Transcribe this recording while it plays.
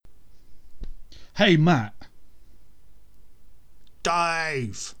Hey Matt,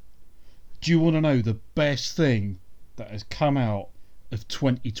 Dave! do you want to know the best thing that has come out of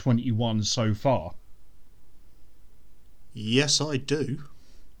 2021 so far? Yes, I do.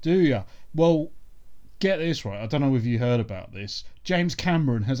 Do ya? Well, get this right. I don't know if you heard about this. James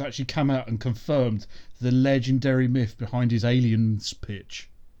Cameron has actually come out and confirmed the legendary myth behind his Aliens pitch.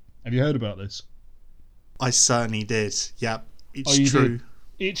 Have you heard about this? I certainly did. Yep, Oh, it's you true. did?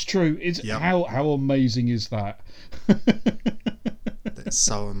 It's true. It's Yep. how amazing is that? That's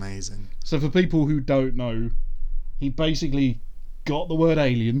so amazing. So for people who don't know, he basically got the word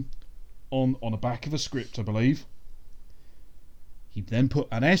alien on the back of a script, I believe. He then put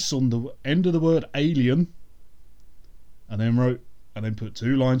an S on the end of the word alien, and then put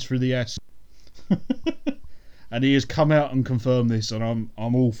two lines through the S. And he has come out and confirmed this, and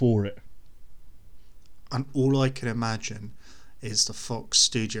I'm all for it. And all I can imagine is the Fox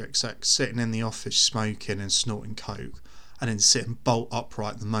studio exec sitting in the office smoking and snorting coke, and then sitting bolt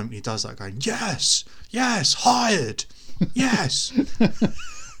upright the moment he does that, going, yes, hired, yes.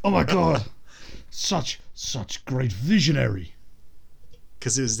 Oh my god, such great visionary.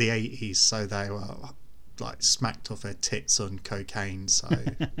 Because it was the 80s, so they were like smacked off their tits on cocaine, so...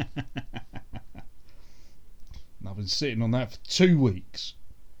 I've been sitting on that for 2 weeks.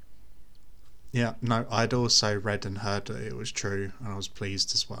 Yeah, no, I'd also read and heard that it was true, and I was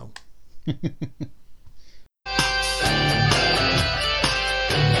pleased as well.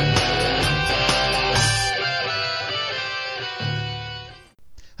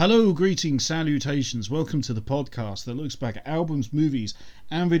 Hello, greetings, salutations. Welcome to the podcast that looks back at albums, movies,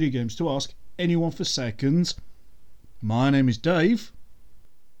 and video games to ask anyone for seconds. My name is Dave.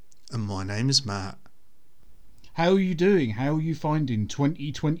 And my name is Matt. How are you doing? How are you finding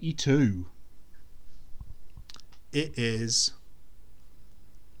 2022? It is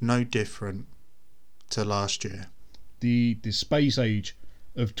no different to last year. The space age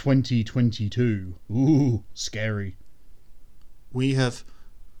of 2022. Ooh, scary. We have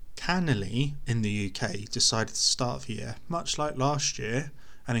cannily in the UK decided to start the year much like last year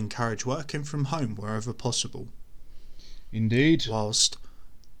and encourage working from home wherever possible. Indeed. Whilst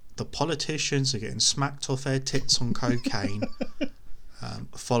the politicians are getting smacked off their tits on cocaine,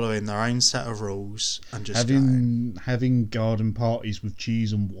 following their own set of rules and just having garden parties with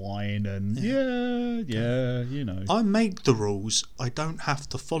cheese and wine and yeah, you know. I make the rules, I don't have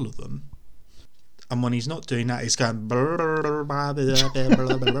to follow them. And when he's not doing that, he's going blah, blah, blah,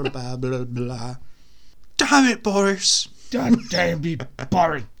 blah, blah, blah, blah. Damn it, Boris! God damn you,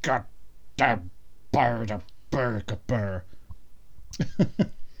 Boris! God damn burger.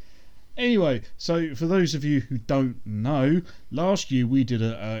 Anyway, so for those of you who don't know, last year we did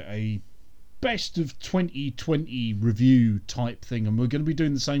a best of 2020 review type thing, and we're going to be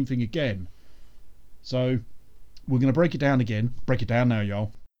doing the same thing again. So we're going to break it down again. Break it down now,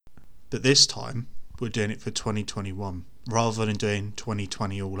 y'all. But this time, we're doing it for 2021, rather than doing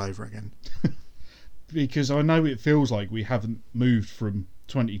 2020 all over again. Because I know it feels like we haven't moved from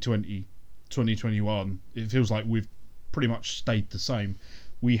 2020, 2021. It feels like we've pretty much stayed the same.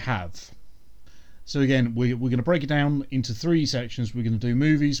 We have. So again, we're going to break it down into 3 sections. We're going to do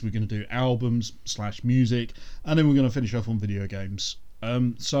movies, we're going to do albums / music, and then we're going to finish off on video games.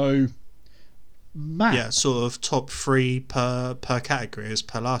 So, Matt. Yeah, sort of top 3 per category as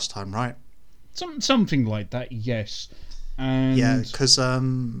per last time, right? Something like that, yes. And yeah, because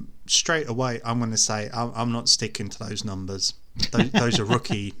straight away I'm going to say I'm not sticking to those numbers. Those are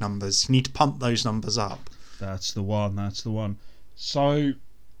rookie numbers. You need to pump those numbers up. That's the one. So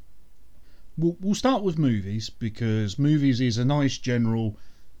we'll start with movies, because movies is a nice general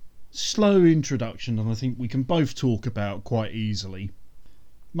slow introduction, and I think we can both talk about quite easily.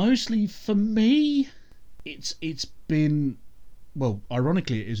 Mostly for me, it's been, well,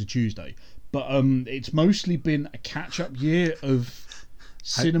 ironically it is a Tuesday, but it's mostly been a catch-up year of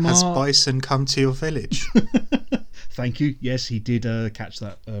cinema. Has Bison come to your village? Thank you. Yes, he did catch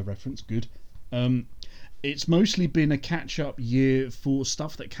that reference. Good. It's mostly been a catch-up year for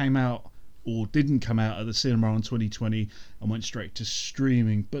stuff that came out or didn't come out at the cinema in 2020 and went straight to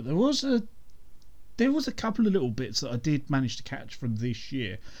streaming. But there was a couple of little bits that I did manage to catch from this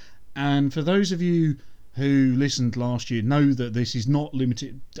year. And for those of you who listened last year, know that this is not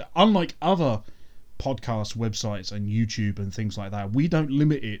limited. Unlike other podcast websites and YouTube and things like that, we don't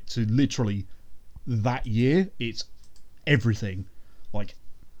limit it to literally that year. It's everything, like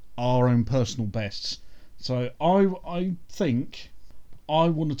our own personal bests. So I think I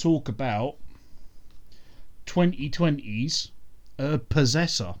want to talk about 2020's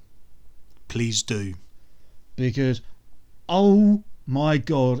Possessor. Please do. Because, oh my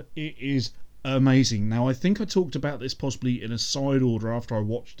god, it is amazing. Now, I think I talked about this possibly in a side order after I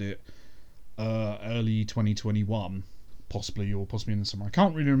watched it early 2021, possibly, or possibly in the summer. I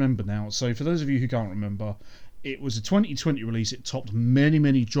can't really remember now. So for those of you who can't remember, it was a 2020 release. It topped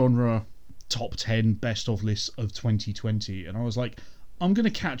many genre top 10 best of lists of 2020, and I was like, I'm going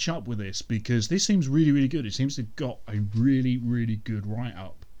to catch up with this because this seems really good. It seems to have got a really good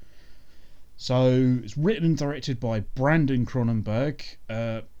write-up. So it's written and directed by Brandon Cronenberg.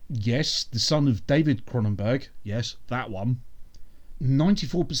 Yes, the son of David Cronenberg. Yes, that one.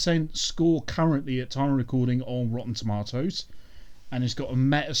 94% score currently at time of recording on Rotten Tomatoes, and it's got a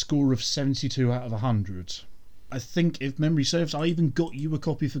Metascore of 72 out of 100. I think, if memory serves, I even got you a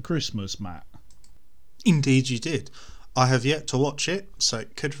copy for Christmas, Matt. Indeed you did. I have yet to watch it, so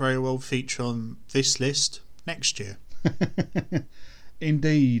it could very well feature on this list next year.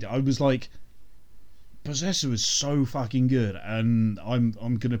 Indeed. I was like, Possessor was so fucking good, and I'm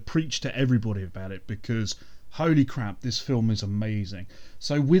going to preach to everybody about it because holy crap, this film is amazing.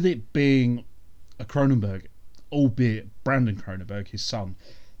 So with it being a Cronenberg, albeit Brandon Cronenberg, his son,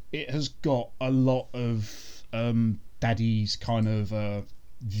 it has got a lot of daddy's kind of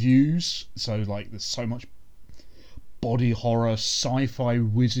views. So like there's so much body horror, sci-fi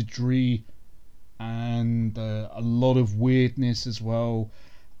wizardry, and a lot of weirdness as well.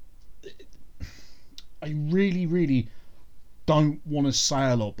 I really don't want to say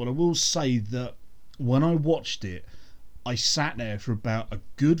a lot, but I will say that when I watched it, I sat there for about a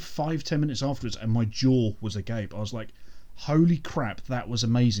good 5-10 minutes afterwards and my jaw was agape. I was like, holy crap, that was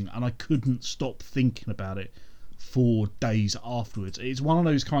amazing, and I couldn't stop thinking about it for days afterwards. It's one of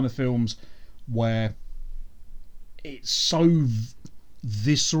those kind of films where it's so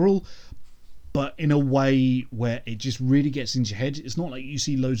visceral, but in a way where it just really gets into your head. It's not like you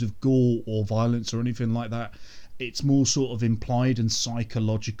see loads of gore or violence or anything like that. It's more sort of implied and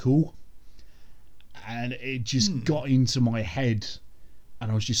psychological, and it just got into my head,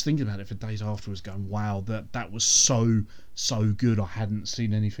 and I was just thinking about it for days afterwards going, wow, that was so good. I hadn't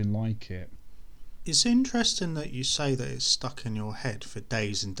seen anything like it. It's interesting that you say that it's stuck in your head for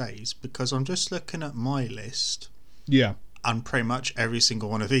days and days, because I'm just looking at my list. Yeah. And pretty much every single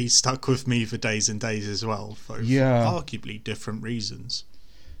one of these stuck with me for days and days as well, for arguably different reasons.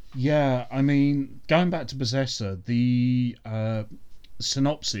 Yeah, I mean, going back to Possessor, the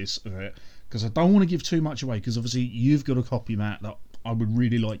synopsis of it, because I don't want to give too much away, because obviously you've got a copy, Matt, that I would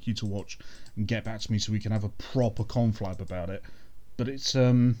really like you to watch and get back to me so we can have a proper conflab about it. But it's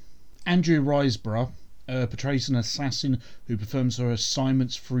Andrea Riseborough portrays an assassin who performs her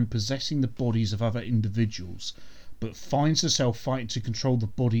assignments through possessing the bodies of other individuals, but finds herself fighting to control the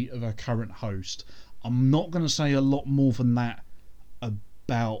body of her current host. I'm not going to say a lot more than that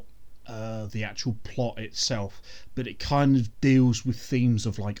about the actual plot itself, but it kind of deals with themes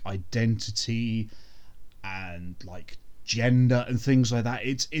of like identity and like gender and things like that.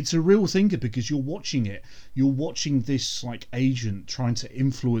 It's a real thinker, because you're watching this like agent trying to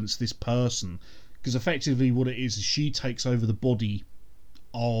influence this person, because effectively what it is she takes over the body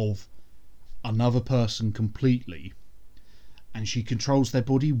of another person completely, and she controls their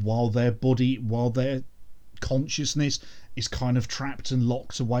body while their consciousness is kind of trapped and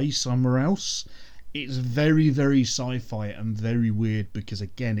locked away somewhere else. It's very sci-fi and very weird, because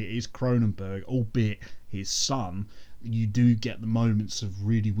again, it is Cronenberg, albeit his son. You do get the moments of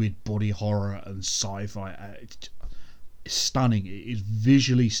really weird body horror and sci-fi. It's stunning. It is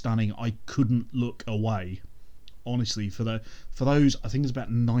visually stunning. I couldn't look away, honestly, for those. I think it's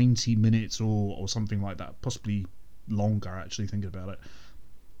about 90 minutes or something like that, possibly longer actually, thinking about it,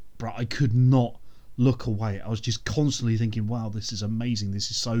 but I could not look away. I was just constantly thinking, wow, this is amazing,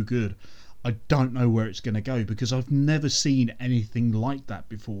 this is so good. I don't know where it's going to go, because I've never seen anything like that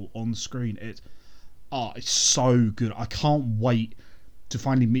before on screen. It's so good. I can't wait to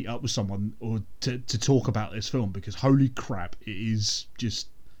finally meet up with someone or to talk about this film, because holy crap, it is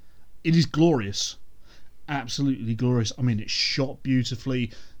glorious, absolutely glorious. I mean, it's shot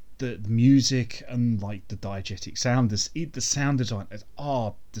beautifully. The music and like the diegetic sound, the sound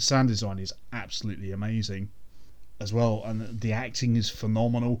design is absolutely amazing as well, and the acting is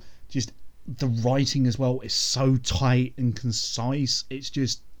phenomenal. Just the writing as well is so tight and concise. It's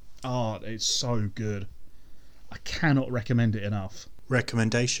just it's so good. I cannot recommend it enough.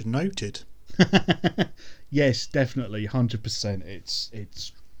 Recommendation noted. Yes, definitely, 100%.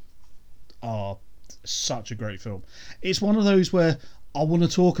 It's such a great film. It's one of those where I want to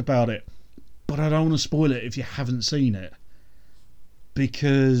talk about it, but I don't want to spoil it if you haven't seen it,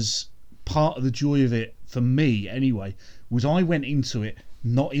 because part of the joy of it, for me anyway, was I went into it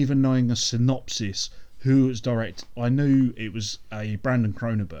not even knowing a synopsis, who it was directed. I knew it was a Brandon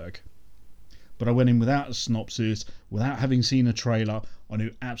Cronenberg, but I went in without a synopsis, without having seen a trailer. I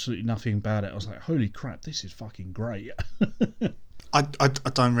knew absolutely nothing about it. I was like, holy crap, this is fucking great. I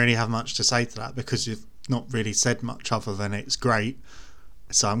don't really have much to say to that because you've not really said much other than it's great.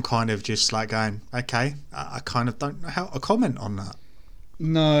 So I'm kind of just like going, okay, I kind of don't know how to comment on that.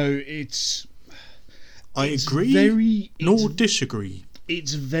 No, I it's agree nor disagree.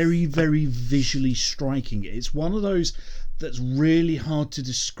 It's very, very visually striking. It's one of those that's really hard to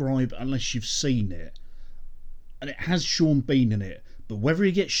describe unless you've seen it. And it has Sean Bean in it. But whether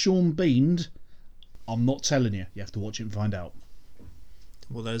he gets Sean Beaned, I'm not telling you. You have to watch it and find out.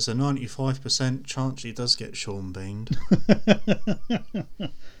 Well, there's a 95% chance he does get Sean Beaned.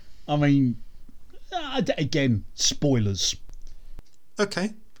 I mean, again, spoilers.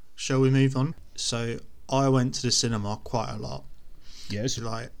 Okay, shall we move on? So I went to the cinema quite a lot. Yes.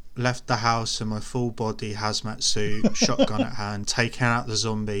 Like, left the house in my full body hazmat suit, shotgun at hand, taking out the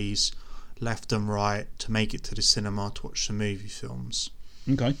zombies, left and right to make it to the cinema to watch some movie films.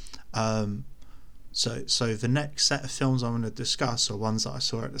 Okay. So the next set of films I'm going to discuss are ones that I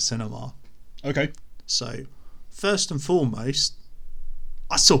saw at the cinema. Okay. So, first and foremost,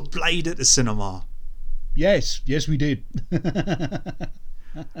 I saw Blade at the cinema. Yes, we did.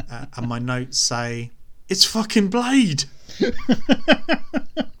 And my notes say, it's fucking Blade!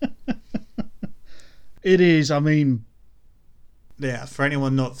 It is, I mean... Yeah, for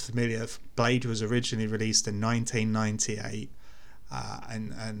anyone not familiar, Blade was originally released in 1998.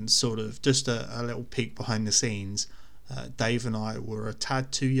 And sort of just a little peek behind the scenes, Dave and I were a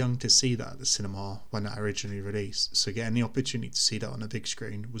tad too young to see that at the cinema when that originally released, so getting the opportunity to see that on a big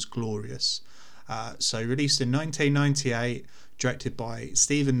screen was glorious. So released in 1998, directed by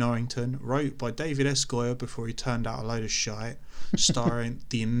Stephen Norrington, wrote by David S. Goyer before he turned out a load of shite, starring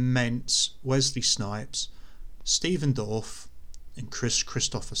the immense Wesley Snipes, Stephen Dorff and Chris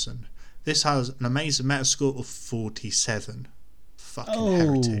Christopherson. This has an amazing Metascore of 47. Fucking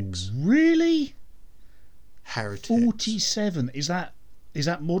heretics. Really? Heretics. 47. Is that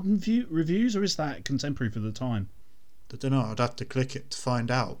modern reviews or is that contemporary for the time? I don't know. I'd have to click it to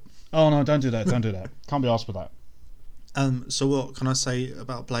find out. Oh no! Don't do that. Don't do that. Can't be asked for that. So what can I say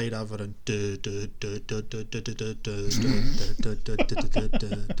about Blade other than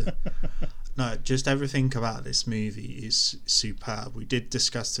no, just everything about this movie is superb. We did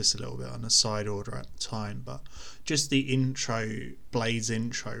discuss this a little bit on a side order at the time, but just the intro, Blade's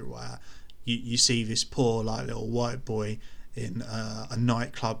intro, where you see this poor like little white boy in a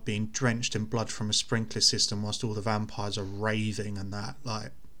nightclub being drenched in blood from a sprinkler system whilst all the vampires are raving and that,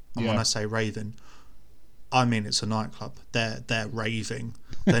 like, and when I say raving, I mean it's a nightclub. They're raving.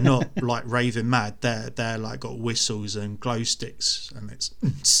 They're not like raving mad. They're like got whistles and glow sticks, and it's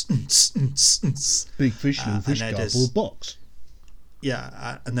big fish, little fish, cardboard box.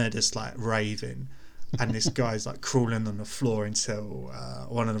 Yeah, and they're just like raving, and this guy's like crawling on the floor until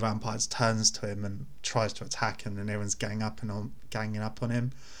one of the vampires turns to him and tries to attack him, and everyone's ganging up on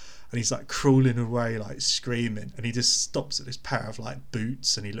him. And he's like crawling away, like screaming, and he just stops at this pair of like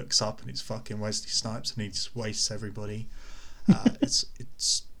boots, and he looks up, and it's fucking Wesley Snipes, and he just wastes everybody. It's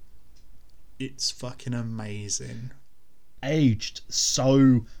fucking amazing. Aged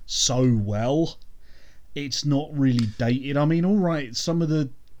so well. It's not really dated. I mean, all right, some of the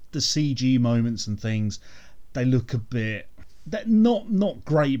CG moments and things, they look a bit, they're not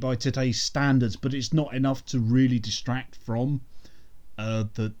great by today's standards, but it's not enough to really distract from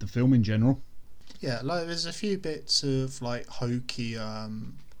the film in general. Yeah, like there's a few bits of like hokey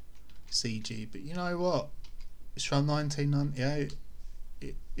CG, but you know what? It's from 1998.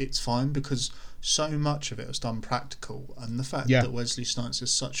 It's fine because so much of it was done practical, and the fact that Wesley Snipes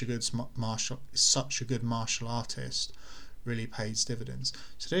is such a good martial artist really pays dividends.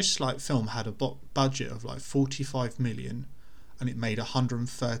 So this like film had a budget of like 45 million, and it made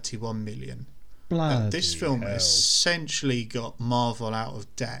 131 million. This film essentially got Marvel out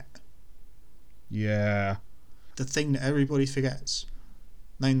of debt. Yeah. The thing that everybody forgets: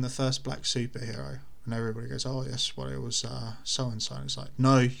 name the first black superhero. And everybody goes, oh yes, well it was so-and-so. And it's like,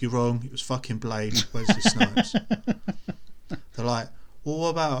 no, you're wrong, it was fucking Blade, Wesley Snipes. They're like,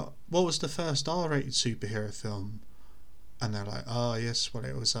 well, what was the first R-rated superhero film? And they're like, oh yes, well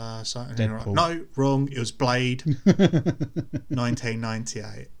it was something. And they're like, no, wrong, it was Blade,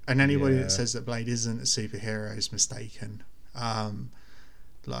 1998. And anybody that says that Blade isn't a superhero is mistaken.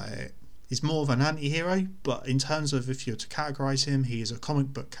 Like, he's more of an anti-hero, but in terms of if you're to categorise him, he is a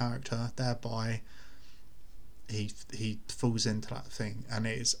comic book character, thereby he falls into that thing, and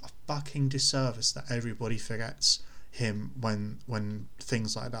it is a fucking disservice that everybody forgets him when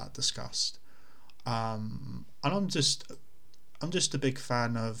things like that are discussed. And I'm just a big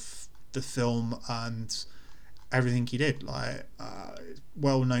fan of the film and everything he did. Like,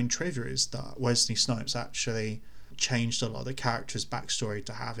 well-known trivia is that Wesley Snipes actually changed a lot of the character's backstory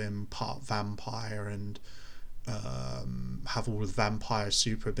to have him part vampire and have all the vampire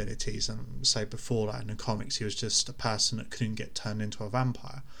super abilities, and say before that in the comics he was just a person that couldn't get turned into a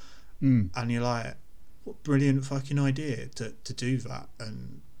vampire. And you're like, what brilliant fucking idea to do that.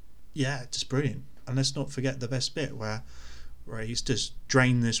 And yeah, just brilliant. And let's not forget the best bit where he's just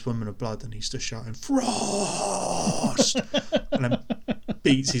drained this woman of blood and he's just shouting Frost and then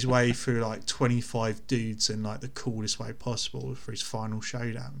beats his way through like 25 dudes in like the coolest way possible for his final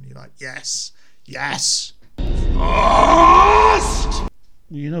showdown. And you're like, yes Frost!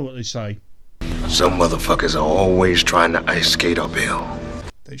 You know what they say. Some motherfuckers are always trying to ice skate uphill.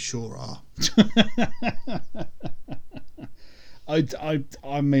 They sure are.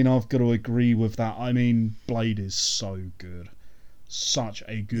 I mean, I've got to agree with that. I mean, Blade is so good. Such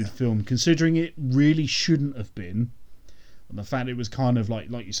a good film, considering it really shouldn't have been. And the fact it was kind of like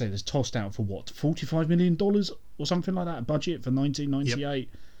you say, it's tossed out for what, $45 million or something like that, a budget for 1998. Yep.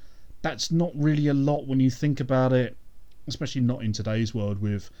 That's not really a lot when you think about it, especially not in today's world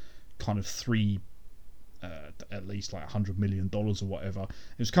with kind of at least like $100 million or whatever.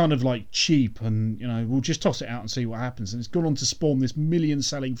 It was kind of like cheap, and we'll just toss it out and see what happens. And it's gone on to spawn this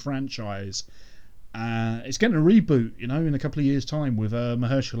million-selling franchise. It's getting a reboot, in a couple of years' time with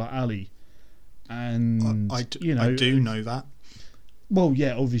Mahershala Ali. And I do know that. Well,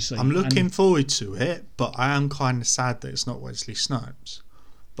 yeah, obviously. I'm looking forward to it, but I am kind of sad that it's not Wesley Snipes.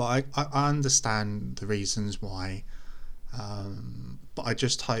 But I understand the reasons why. But I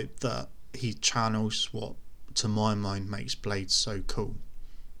just hope that he channels what, to my mind, makes Blade so cool.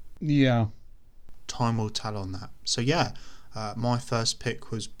 Yeah. Time will tell on that. So yeah, my first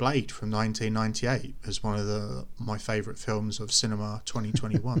pick was Blade from 1998 as one of my favourite films of cinema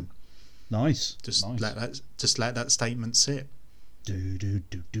 2021. Nice. Just let that statement sit.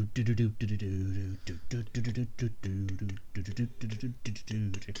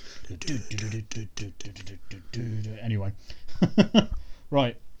 Anyway,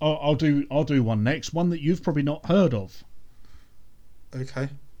 right. I'll do one next. One that you've probably not heard of. Okay.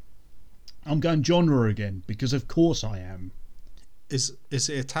 I'm going genre again because of course I am. Is it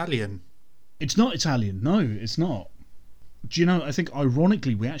Italian? It's not Italian. No, it's not. Do you know? I think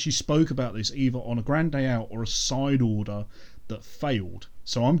ironically we actually spoke about this either on a Grand Day Out or a side order that failed.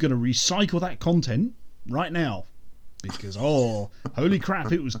 So I'm going to recycle that content right now because holy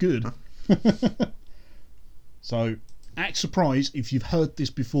crap, it was good. So act surprised if you've heard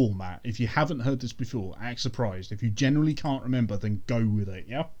this before, Matt. If you haven't heard this before, act surprised. If you generally can't remember, then go with it.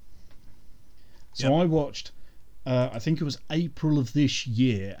 Yeah. So I watched. I think it was April of this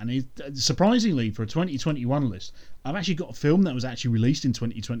year, and surprisingly for a 2021 list, I've actually got a film that was actually released in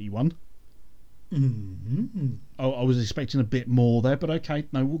 2021. Mm-hmm. Oh, I was expecting a bit more there, but okay,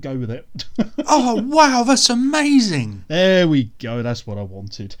 no, we'll go with it. Oh wow, that's amazing! There we go. That's what I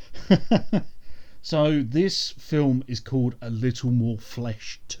wanted. So this film is called A Little More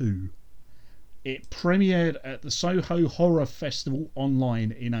Flesh 2. It premiered at the Soho Horror Festival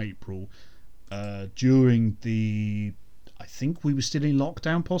online in April. During I think we were still in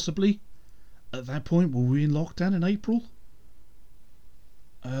lockdown, possibly. At that point, were we in lockdown in April?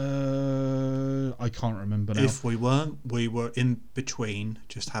 I can't remember now. If we weren't, we were in between,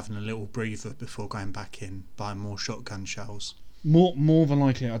 just having a little breather before going back in, buying more shotgun shells. More than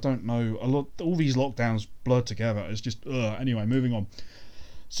likely, I don't know. All these lockdowns blurred together. It's just anyway. Moving on.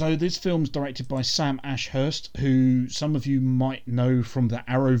 So this film's directed by Sam Ashurst, who some of you might know from the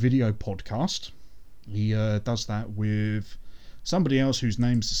Arrow Video podcast. He does that with somebody else whose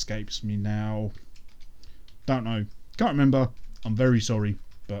name escapes me now. Don't know. Can't remember. I'm very sorry,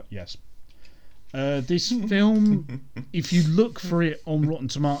 but yes. This film, if you look for it on Rotten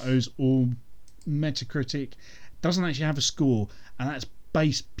Tomatoes or Metacritic, doesn't actually have a score, and that's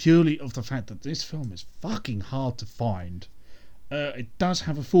based purely off the fact that this film is fucking hard to find. It does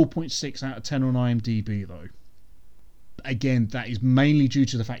have a 4.6 out of 10 on IMDb though. Again, that is mainly due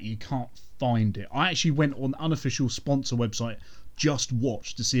to the fact you can't find it. I actually went on the unofficial sponsor website Just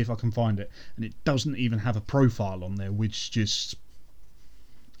Watch to see if I can find it, and it doesn't even have a profile on there, which just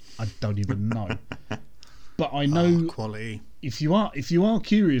I don't even know. But I know quality. If you are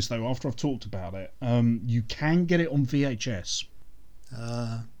curious though, after I've talked about it, you can get it on VHS.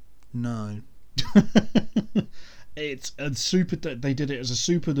 No. It's a they did it as a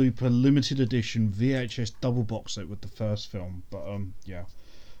super duper limited edition VHS double box set with the first film, but yeah,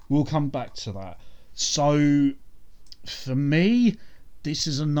 we'll come back to that. So for me, this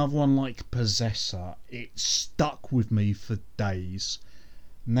is another one like Possessor. It stuck with me for days.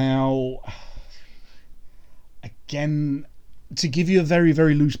 Now, again, to give you a very,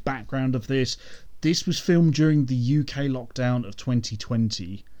 very loose background of this, this was filmed during the UK lockdown of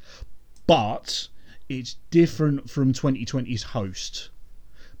 2020, but it's different from 2020's Host,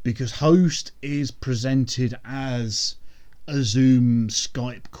 because Host is presented as a Zoom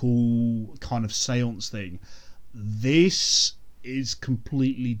Skype call kind of seance thing. This is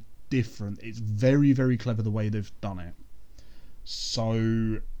completely different. It's very, very clever the way they've done it.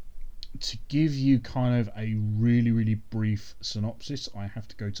 So, to give you kind of a really, really brief synopsis, I have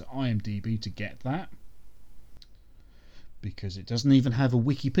to go to IMDb to get that, because it doesn't even have a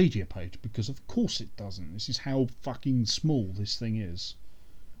Wikipedia page, because of course it doesn't. This is how fucking small this thing is.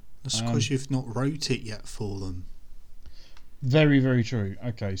 That's because you've not wrote it yet for them. Very, very true.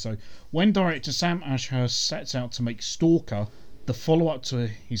 Okay, so when director Sam Ashurst sets out to make Stalker, the follow-up to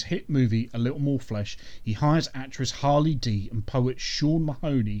his hit movie A Little More Flesh, he hires actress Harley D and poet Sean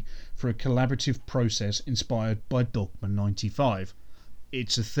Mahoney for a collaborative process inspired by Dogma 95.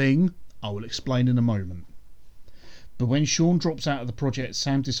 It's a thing, I will explain in a moment. But when Sean drops out of the project,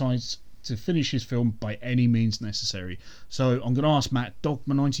 Sam decides to finish his film by any means necessary. So I'm going to ask Matt,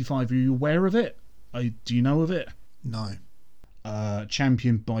 Dogma 95, are you aware of it? Do you know of it? No.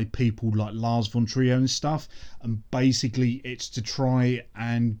 Championed by people like Lars von Trier and stuff, and basically it's to try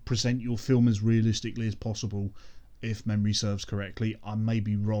and present your film as realistically as possible, if memory serves correctly. I may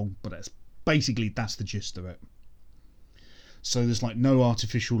be wrong, but that's the gist of it. So there's like no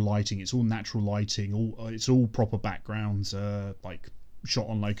artificial lighting, it's all natural lighting, it's all proper backgrounds, like shot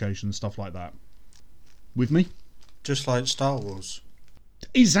on location, stuff like that. With me? Just like Star Wars.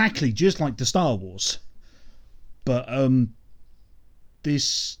 Exactly, just like the Star Wars. But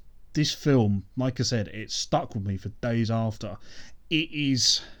this film, like I said, it stuck with me for days after. It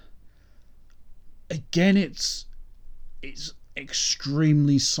is, again, it's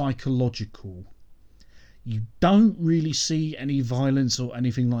extremely psychological. You don't really see any violence or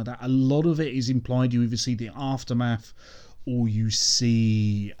anything like that. A lot of it is implied. You either see the aftermath or you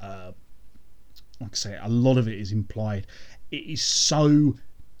see, like I say, a lot of it is implied. It is so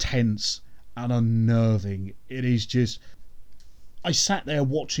tense and unnerving. It is just... I sat there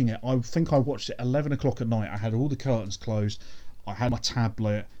watching it. I think I watched it 11 o'clock at night. I had all the curtains closed. I had my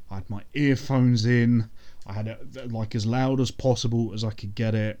tablet. I had my earphones in. I had it like as loud as possible as I could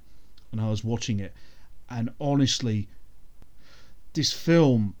get it. And I was watching it. And honestly, this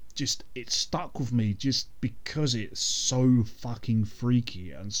film it stuck with me just because it's so fucking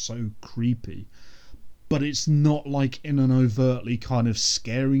freaky and so creepy. But it's not like in an overtly kind of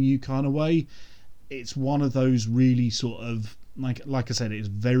scaring you kind of way. It's one of those really sort of, like I said, it's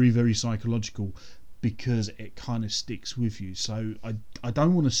very, very psychological because it kind of sticks with you. So I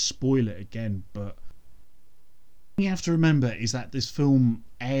don't want to spoil it again, but you have to remember is that this film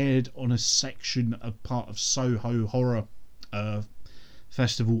aired on a section of part of Soho Horror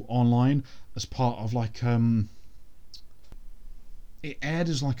Festival online as part of like it aired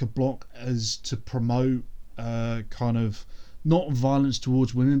as like a block as to promote kind of not violence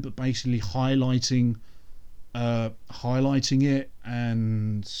towards women, but basically highlighting it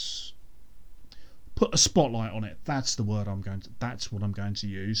and put a spotlight on it. That's the word that's what I'm going to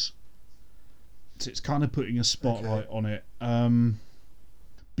use. So it's kind of putting a spotlight on it,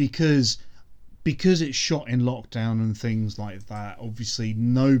 because it's shot in lockdown and things like that. Obviously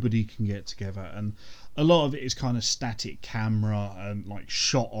nobody can get together, and a lot of it is kind of static camera and like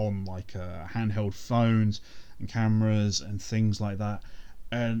shot on like handheld phones and cameras and things like that.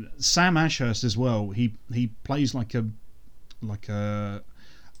 And Sam Ashurst as well, he plays like a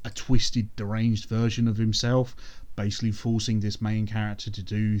twisted, deranged version of himself, basically forcing this main character to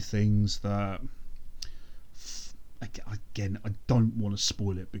do things that, again, I don't want to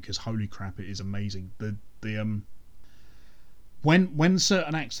spoil it because holy crap, it is amazing. When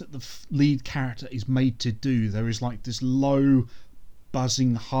certain acts that the lead character is made to do, there is like this low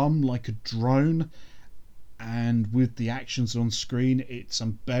buzzing hum like a drone, and with the actions on screen, it's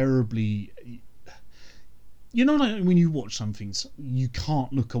unbearably... You know, like when you watch something, you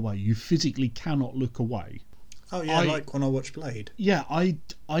can't look away. You physically cannot look away. Oh yeah, like when I watched Blade. Yeah, I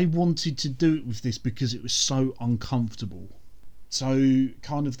wanted to do it with this because it was so uncomfortable. So,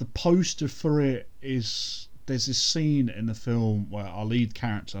 kind of the poster for it is... There's this scene in the film where our lead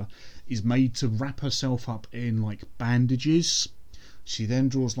character is made to wrap herself up in like bandages. She then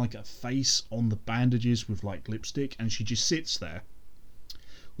draws like a face on the bandages with like lipstick, and she just sits there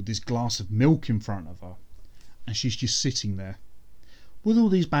with this glass of milk in front of her, and she's just sitting there with all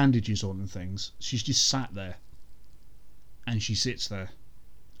these bandages on and things. She's just sat there and she sits there,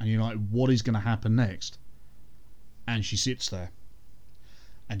 and you're like, what is going to happen next? And she sits there,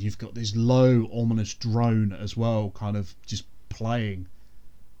 and you've got this low, ominous drone as well, kind of just playing.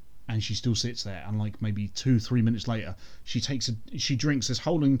 And she still sits there, and like maybe 2-3 minutes later, she drinks this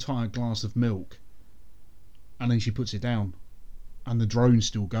whole entire glass of milk, and then she puts it down, and the drone's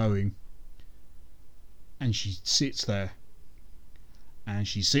still going, and she sits there, and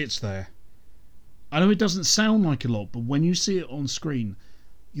she sits there. I know it doesn't sound like a lot, but when you see it on screen,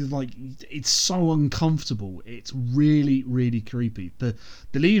 you're like, it's so uncomfortable. It's really, really creepy. The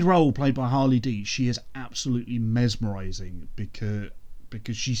lead role, played by Harley D, she is absolutely mesmerising because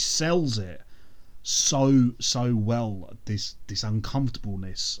she sells it so well, this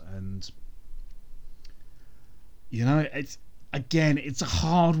uncomfortableness. And you know, it's a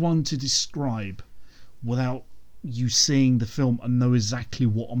hard one to describe without you seeing the film and know exactly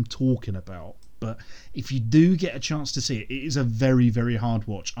what I'm talking about. But if you do get a chance to see it, it is a very, very hard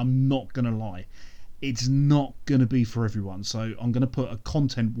watch. I'm not going to lie. It's not going to be for everyone. So I'm going to put a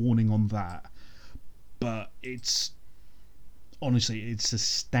content warning on that. But it's... honestly, it's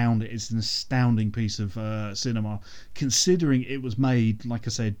astounding. It's an astounding piece of cinema, considering it was made, like I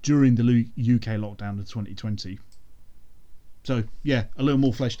said, during the UK lockdown of 2020. So, yeah, a little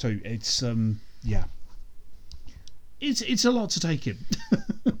more flesh too. It's, yeah. It's a lot to take in.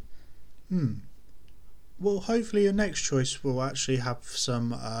 Well, hopefully your next choice will actually have some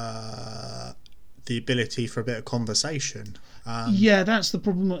the ability for a bit of conversation. Yeah, that's the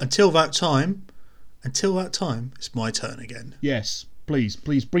problem. Until that time, it's my turn again. Yes, please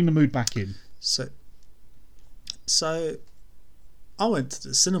bring the mood back in. So I went to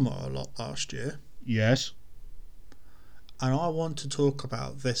the cinema a lot last year. Yes. And I want to talk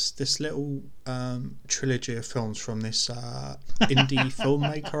about this little trilogy of films from this indie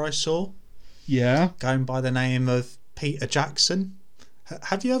filmmaker I saw. Yeah. Going by the name of Peter Jackson.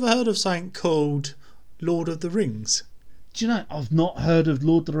 Have you ever heard of something called Lord of the Rings? Do you know, I've not heard of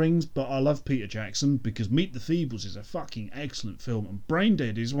Lord of the Rings, but I love Peter Jackson because Meet the Feebles is a fucking excellent film, and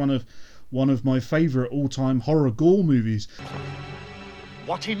Braindead is one of my favourite all-time horror gore movies.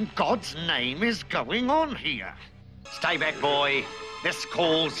 What in God's name is going on here? Stay back, boy. This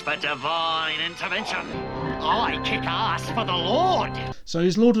calls for divine intervention. I kick ass for the Lord. So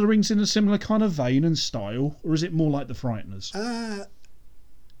is Lord of the Rings in a similar kind of vein and style, or is it more like The Frighteners?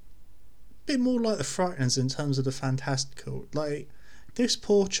 Bit more like The Frighteners in terms of the fantastical. Like, this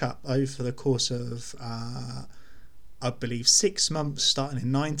poor chap, over the course of I believe 6 months starting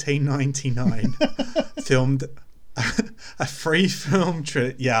in 1999 filmed a 3-film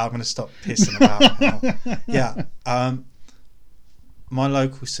trilogy. Yeah, I'm going to stop pissing about now. Yeah, my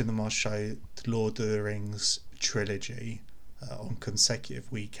local cinema showed the Lord of the Rings trilogy on consecutive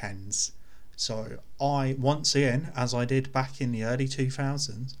weekends. So I, once again, as I did back in the early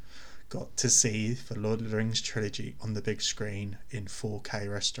 2000s, got to see the Lord of the Rings trilogy on the big screen in 4K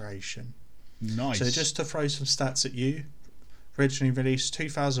restoration. Nice. So just to throw some stats at you, originally released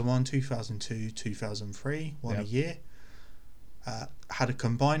 2001, 2002, 2003, a year. Had a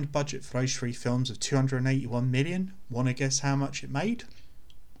combined budget for those 3 films of 281 million. Want to guess how much it made?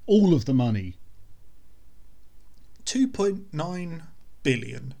 All of the money. 2.9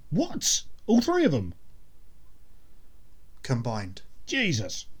 billion. What? All 3 of them? Combined.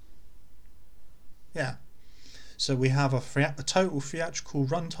 Jesus. Yeah. So we have a total theatrical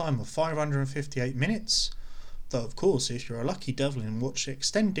runtime of 558 minutes. Though, of course, if you're a lucky devil and watch it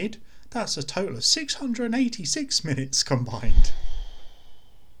extended, that's a total of 686 minutes combined.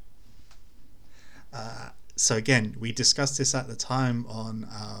 So again, we discussed this at the time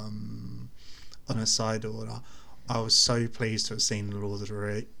on a side order. I was so pleased to have seen the Lord of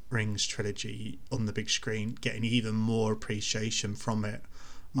the Rings trilogy on the big screen, getting even more appreciation from it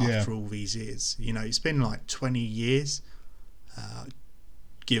after all these years. You know, it's been like 20 years,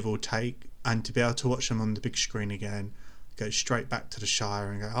 give or take, and to be able to watch them on the big screen again, go straight back to the Shire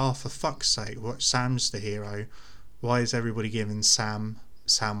and go, oh, for fuck's sake, what, Sam's the hero? Why is everybody giving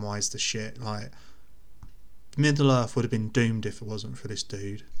Samwise the shit? Like, Middle Earth would have been doomed if it wasn't for this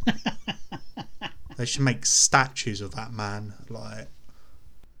dude. They should make statues of that man. Like,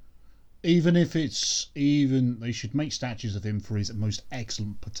 they should make statues of him for his most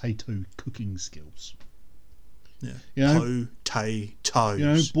excellent potato cooking skills. yeah, You know? potatoes. You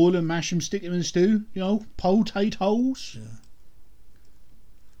know, boil and mash them, stick them in a stew. You know, potatoes.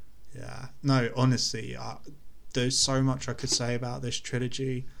 Yeah. No, honestly, there's so much I could say about this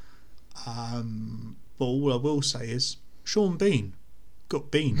trilogy. But all I will say is Sean Bean got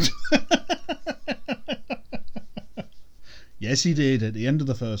beamed. Yes, he did at the end of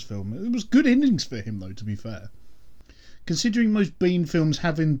the first film. It was good innings for him, though, to be fair. Considering most Bean films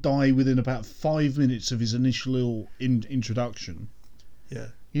have him die within about 5 minutes of his initial introduction. Yeah.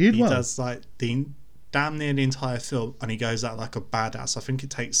 He did well. does like the damn near the entire film, and he goes out like a badass. I think it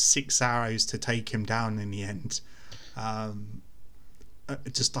takes 6 arrows to take him down in the end.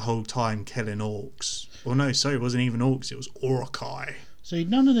 Just the whole time killing orcs. Well, no, sorry, it wasn't even orcs. It was Orokai. See,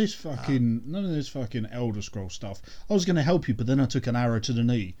 none of this fucking Elder Scroll stuff. I was going to help you, but then I took an arrow to the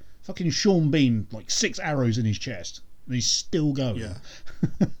knee. Fucking Sean Bean, like 6 arrows in his chest, and he's still going. Yeah.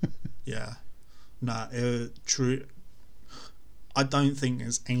 Yeah. No, true. I don't think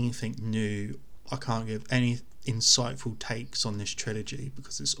there's anything new. I can't give any insightful takes on this trilogy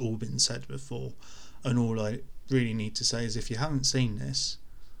because it's all been said before. And all I really need to say is if you haven't seen this,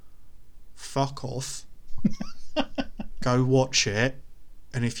 fuck off. Go watch it.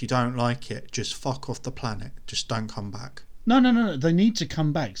 And if you don't like it, just fuck off the planet. Just don't come back. No. They need to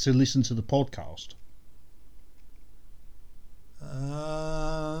come back to listen to the podcast.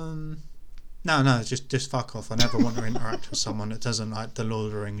 No, just fuck off. I never want to interact with someone that doesn't like the Lord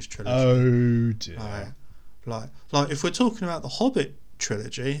of the Rings trilogy. Oh dear. Like if we're talking about the Hobbit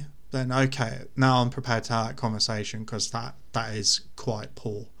trilogy, then okay, now I'm prepared to have that conversation because that is quite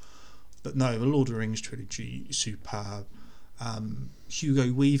poor. But no, the Lord of the Rings trilogy, superb.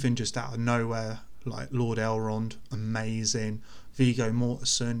 Hugo Weaving just out of nowhere, like Lord Elrond, amazing. Viggo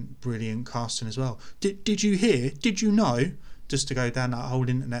Mortensen, brilliant casting as well. Did you hear? Did you know? Just to go down that whole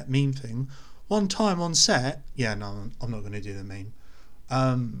internet meme thing. One time on set, yeah, no, I'm not going to do the meme.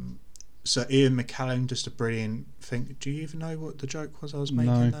 So Ian McKellen, just a brilliant thing. Do you even know what the joke was I was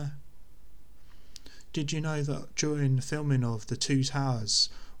making there? Did you know that during the filming of The Two Towers,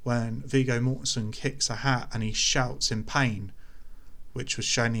 when Viggo Mortensen kicks a hat and he shouts in pain, which was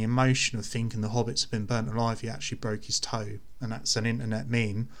showing the emotion of thinking the hobbits have been burnt alive, he actually broke his toe, and that's an internet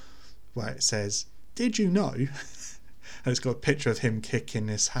meme where it says, "Did you know?" And it's got a picture of him kicking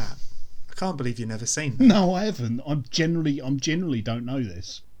this hat. I can't believe you've never seen that. No, I haven't. I'm generally don't know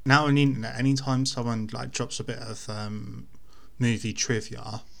this. Now on the internet, anytime someone like drops a bit of movie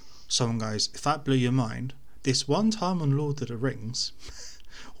trivia, someone goes, "If that blew your mind, this one time on Lord of the Rings,"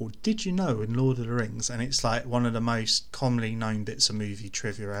 or "Did you know in Lord of the Rings?" And it's like one of the most commonly known bits of movie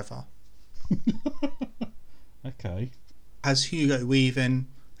trivia ever. Okay. As Hugo Weaving,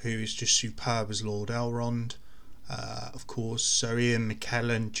 who is just superb as Lord Elrond. Of course, Sir Ian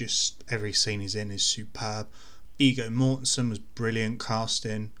McKellen, just every scene he's in is superb. Viggo Mortensen was brilliant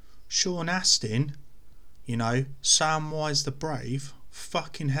casting. Sean Astin, you know, Samwise the Brave,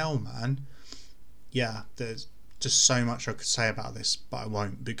 fucking hell, man. Yeah, there's just so much I could say about this, but I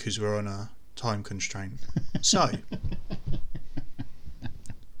won't because we're on a time constraint. So,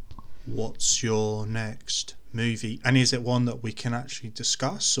 what's your next movie? And is it one that we can actually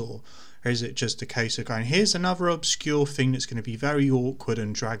discuss, or is it just a case of going, here's another obscure thing that's going to be very awkward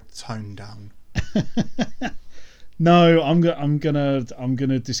and drag the tone down? No, I'm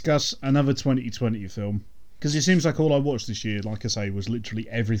gonna discuss another 2020 film because it seems like all I watched this year, like I say, was literally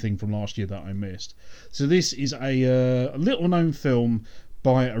everything from last year that I missed. So this is a little known film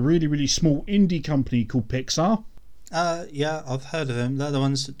by a really, really small indie company called Pixar. Yeah, I've heard of them. They're the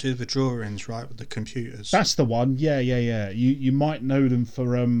ones that do the drawings, right, with the computers. That's the one. Yeah. You might know them for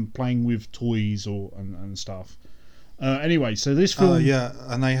playing with toys and stuff. Anyway, so this film. Oh yeah,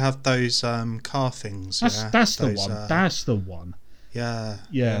 and they have those car things. That's the one. That's the one.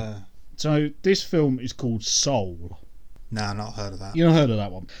 Yeah. So this film is called Soul. No, not heard of that. You not heard of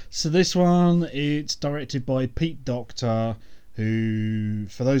that one. So this one, it's directed by Pete Docter, who,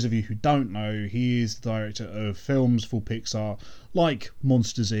 for those of you who don't know, he is the director of films for Pixar like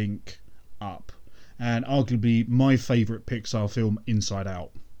Monsters Inc., Up, and arguably my favourite Pixar film, Inside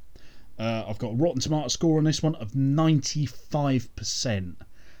Out. I've got a Rotten Tomato score on this one of 95%,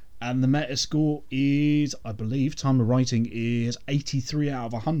 and the Metascore is, I believe, time of writing is 83 out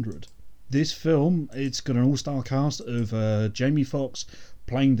of 100. This film, it's got an all-star cast of Jamie Foxx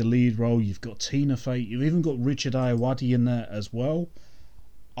playing the lead role. You've got Tina Fey. You've even got Richard Ayoade in there as well.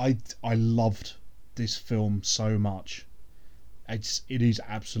 I loved this film so much. It is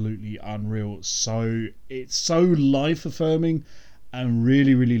absolutely unreal. So it's so life affirming and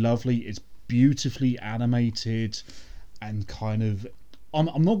really, really lovely. It's beautifully animated and kind of.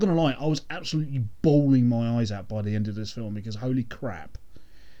 I'm not gonna lie, I was absolutely bawling my eyes out by the end of this film because holy crap,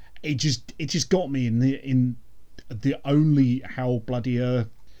 it just got me in the only how bloody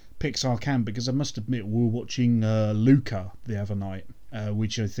Pixar can, because I must admit we were watching Luca the other night,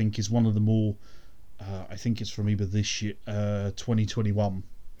 which I think is one of the more I think it's from either this year 2021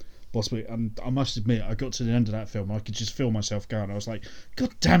 possibly, and I must admit I got to the end of that film and I could just feel myself going. I was like,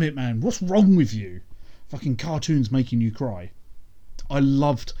 God damn it, man, what's wrong with you? Fucking cartoons making you cry. I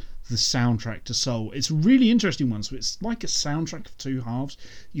loved the soundtrack to Soul. It's a really interesting one. So it's like a soundtrack of two halves.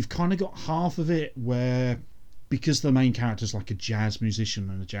 You've kind of got half of it where, because the main character's like a jazz musician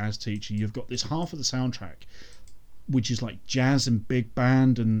and a jazz teacher, you've got this half of the soundtrack which is like jazz and big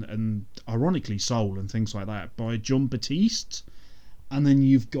band and ironically soul and things like that by Jon Batiste. And then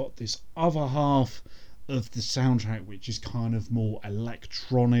you've got this other half of the soundtrack which is kind of more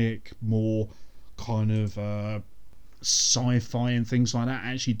electronic, more kind of sci-fi and things like that,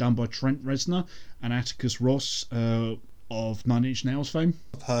 actually done by Trent Reznor and Atticus Ross of Nine Inch Nails fame.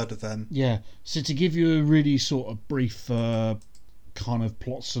 I've heard of them. Yeah, so to give you a really sort of brief kind of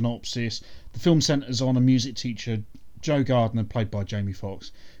plot synopsis, the film centres on a music teacher, Joe Gardner, played by Jamie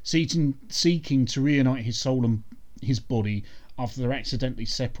Foxx, seeking to reunite his soul and his body after they're accidentally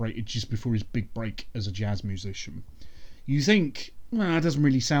separated just before his big break as a jazz musician. You think, well, that doesn't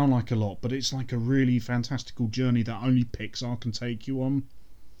really sound like a lot, but it's like a really fantastical journey that only Pixar can take you on.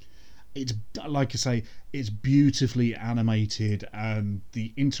 It's, like I say, it's beautifully animated, and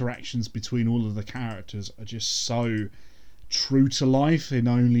the interactions between all of the characters are just so true to life in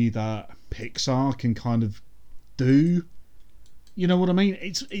only that Pixar can kind of do. You know what I mean?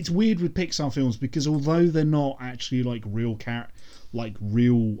 It's weird with Pixar films because although they're not actually like real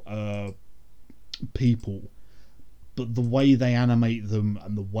people, but the way they animate them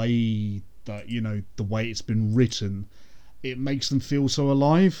and the way that, you know, the way it's been written, it makes them feel so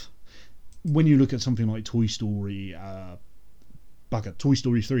alive. When you look at something like Toy Story, Toy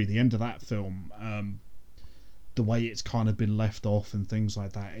Story 3, the end of that film, the way it's kind of been left off and things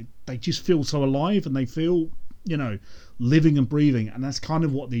like that, they just feel so alive and they feel, you know, living and breathing, and that's kind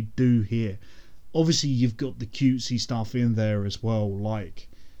of what they do here. Obviously you've got the cutesy stuff in there as well, like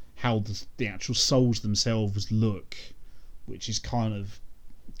how the actual souls themselves look, which is kind of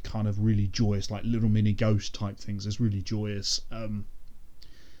really joyous, like little mini ghost type things. It's really joyous.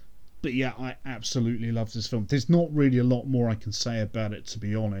 But yeah, I absolutely love this film. There's not really a lot more I can say about it, to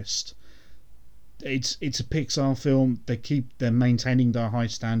be honest. It's a Pixar film. They're maintaining their high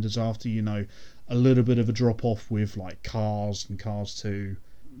standards after, you know, a little bit of a drop off with like Cars and Cars 2,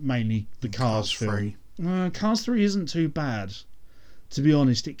 mainly the Cars film. 3. Cars 3 isn't too bad, to be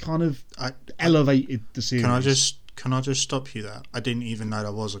honest. It kind of elevated the series. Can I just stop you there? I didn't even know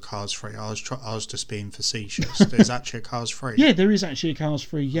there was a Cars 3. I was just being facetious. There's actually a Cars 3. Yeah, there is actually a Cars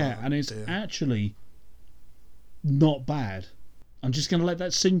 3. Yeah, and it's actually not bad. I'm just going to let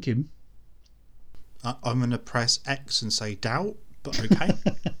that sink in. I'm going to press X and say doubt, but okay.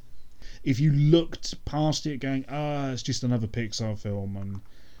 If you looked past it going, it's just another Pixar film, and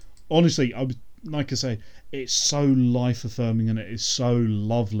honestly, like I say, it's so life affirming and it is so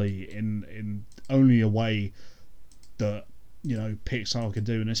lovely in only a way that, you know, Pixar could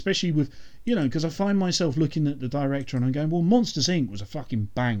do. And especially with, you know, because I find myself looking at the director and I'm going, well, Monsters Inc. was a fucking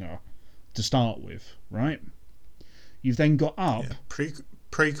banger to start with, right? You've then got Up. Yeah,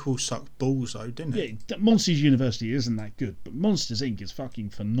 prequel sucked balls though, didn't it? Yeah, Monsters University isn't that good, but Monsters Inc. is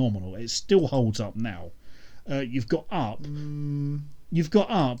fucking phenomenal. It still holds up now. You've got Up. You've got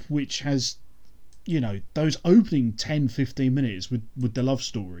Up, which has, you know, those opening 10-15 minutes with the love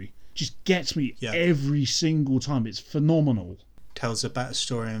story just gets me every single time. It's phenomenal. Tells a better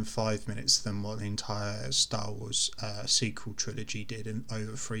story in 5 minutes than what the entire Star Wars sequel trilogy did in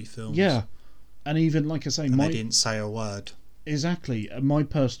over 3 films. Yeah, and even, like I say, they didn't say a word. Exactly. My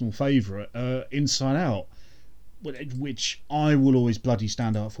personal favourite, Inside Out, which I will always bloody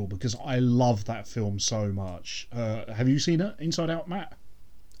stand up for because I love that film so much. Have you seen it, Inside Out, Matt?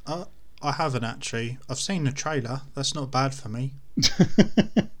 I haven't actually. I've seen the trailer. That's not bad for me.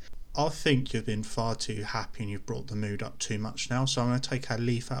 I think you've been far too happy and you've brought the mood up too much now, so I'm going to take a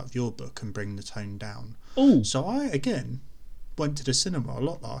leaf out of your book and bring the tone down. Oh. So I, again, went to the cinema a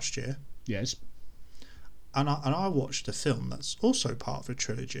lot last year. Yes. And I watched a film that's also part of a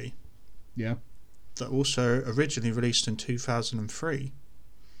trilogy. Yeah. That also originally released in 2003.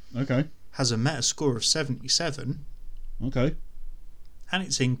 Okay. Has a Metascore of 77. Okay. And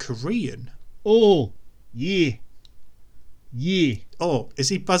it's in Korean. Oh, yeah. Yeah. Oh, is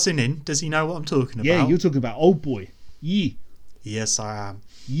he buzzing in? Does he know what I'm talking about? Yeah, you're talking about Old Boy. Yeah. Yes, I am.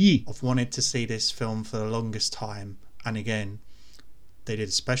 Yeah. I've wanted to see this film for the longest time. And again, they did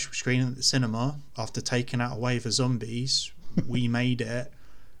a special screening at the cinema after taking out a wave of zombies. We made it.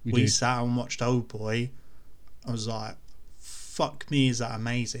 We sat and watched Old Boy. I was like, fuck me, is that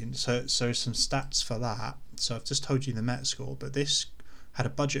amazing. So some stats for that. So I've just told you the Metascore, but this had a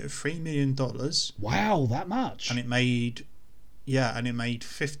budget of $3 million. Wow, that much. And it made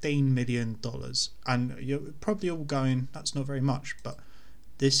 $15 million. And you're probably all going, that's not very much, but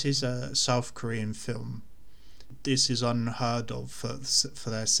this is a South Korean film. this is unheard of for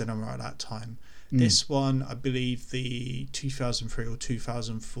their cinema at that time. This one, I believe, the 2003 or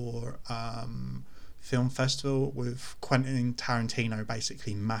 2004 film festival with Quentin Tarantino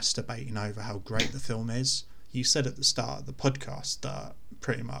basically masturbating over how great the film is. You said at the start of the podcast that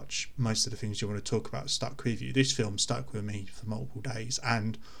pretty much most of the things you want to talk about stuck with you. This film stuck with me for multiple days,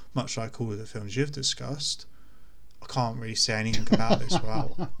 and much like all of the films you've discussed, I can't really say anything about this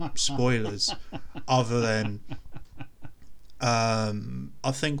without spoilers, other than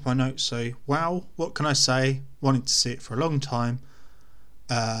I think my notes say, wow, what can I say? Wanted to see it for a long time.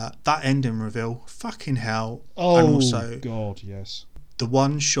 That ending reveal, fucking hell. Oh, and also God, yes. the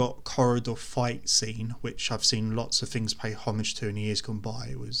one-shot corridor fight scene, which I've seen lots of things pay homage to in years gone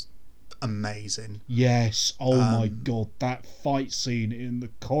by, was amazing. Yes. Oh, my God. That fight scene in the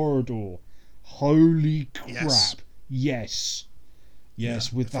corridor. Holy crap. Yes. Yes, Yeah.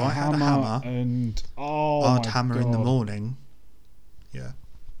 with If the I had a hammer, hammer, and... Oh, I'd my hammer God. in the morning. Yeah.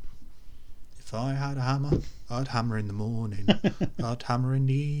 If I had a hammer, I'd hammer in the morning. I'd hammer in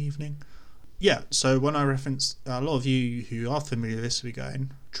the evening. Yeah, so when I referenced, a lot of you who are familiar with this will be going,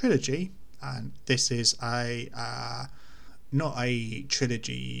 trilogy, and this is a not a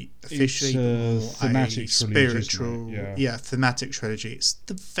trilogy officially, It's a but more thematic a trilogy, isn't it? spiritual, Yeah. thematic trilogy. It's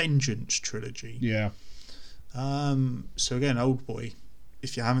the Vengeance trilogy. Yeah. So again, Old Boy,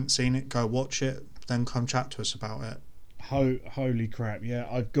 if you haven't seen it, go watch it, then come chat to us about it. Holy crap. Yeah,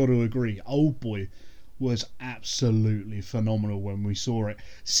 I've got to agree. Old Boy was absolutely phenomenal when we saw it.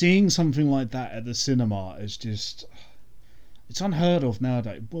 Seeing something like that at the cinema is just... It's unheard of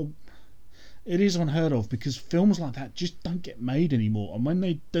nowadays. Well, it is unheard of because films like that just don't get made anymore. And when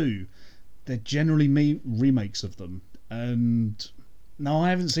they do, they're generally remakes of them. And... No,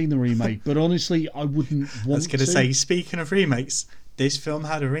 I haven't seen the remake, but honestly, I wouldn't want to. I was going to say, speaking of remakes, this film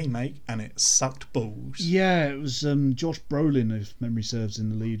had a remake and it sucked balls. Yeah, it was Josh Brolin, if memory serves, in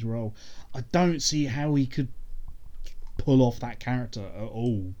the lead role. I don't see how he could pull off that character at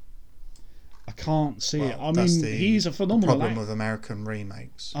all. I can't see it. I that's mean, the he's a phenomenal problem actor. with American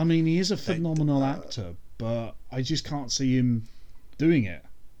remakes. I mean, he is a phenomenal actor, but I just can't see him doing it.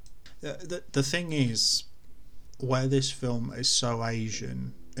 The thing is, where this film is so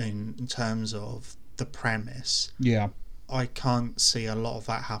Asian in terms of the premise, Yeah. I can't see a lot of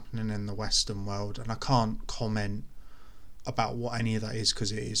that happening in the Western world, and I can't comment about what any of that is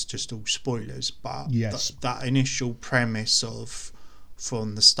because it is just all spoilers. But Yes. that initial premise of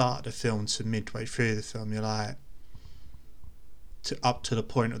from the start of the film to midway through the film, you're like, up to the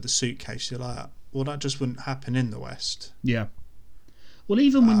point of the suitcase, you're like, well, that just wouldn't happen in the West. Yeah. Well,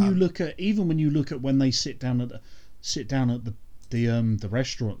 even when you look at when they sit down at the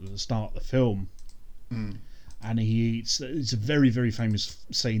restaurant at the start of the film, and he eats. It's a very, very famous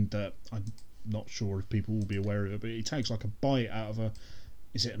scene that I'm not sure if people will be aware of it, but he takes like a bite out of a.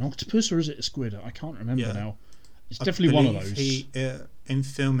 Is it an octopus or is it a squid? I can't remember now. It's definitely one of those. In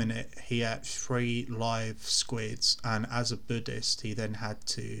filming it, he ate 3 live squids, and as a Buddhist, he then had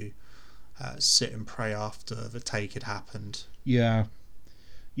to sit and pray after the take had happened. Yeah.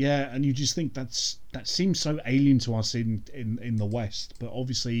 Yeah, and you just think that seems so alien to us in the West, but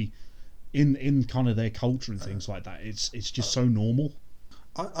obviously in kind of their culture and things like that, it's just so normal.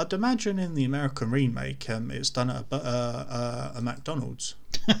 I'd imagine in the American remake, it's done at a McDonald's.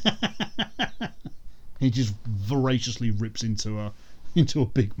 He just voraciously rips into a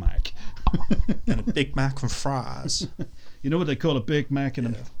Big Mac. And a Big Mac and fries. You know what they call a Big Mac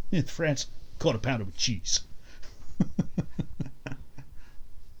in France? Quarter pounder with cheese.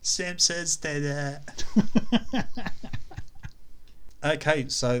 Simpsons did it. Okay,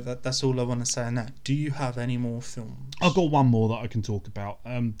 so that's all I want to say on that. Do you have any more films? I've got one more that I can talk about.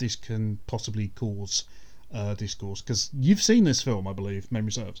 This can possibly cause discourse because you've seen this film, I believe,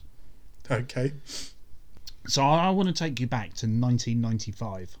 memory serves. Okay. So I want to take you back to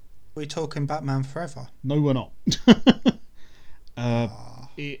 1995. We're talking Batman Forever. No, we're not.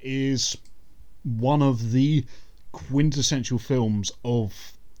 It is one of the quintessential films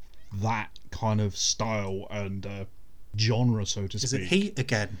of that kind of style and genre, so to speak. Is it Heat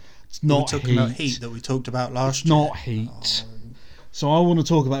again? It's not We're talking Heat. about Heat that we talked about last It's year. not Heat. So I want to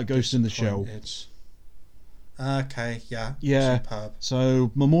talk about Ghost in the Shell. Okay, yeah. Yeah. Superb.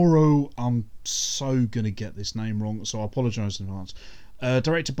 So Mamoru, I'm so going to get this name wrong, so I apologise in advance.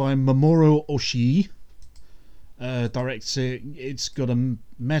 Directed by Mamoru Oshii. Directs it. It's got a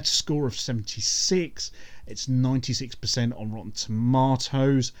Metascore of 76. It's 96% on Rotten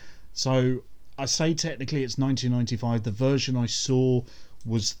Tomatoes. So I say technically it's 1995. The version I saw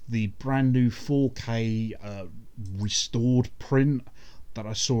was the brand new 4K restored print that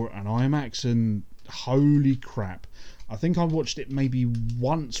I saw at an IMAX, and holy crap. I think I watched it maybe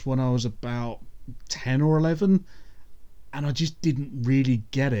once when I was about 10 or 11, and I just didn't really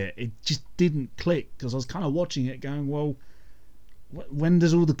get it. It just didn't click, because I was kind of watching it going, well, when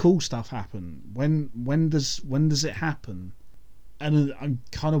does all the cool stuff happen? When does it happen? And I'm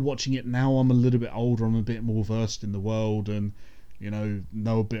kind of watching it now. I'm a little bit older. I'm a bit more versed in the world, and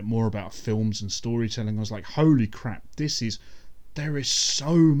know a bit more about films and storytelling. I was like, holy crap, there is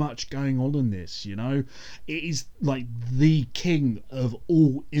so much going on in this. It is like the king of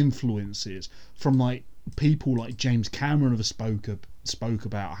all influences, from like people like James Cameron have spoke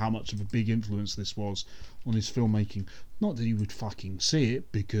about how much of a big influence this was on his filmmaking. Not that you would fucking see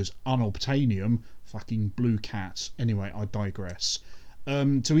it, because unobtainium, fucking blue cats. Anyway, I digress.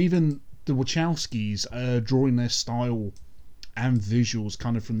 To even the Wachowskis drawing their style and visuals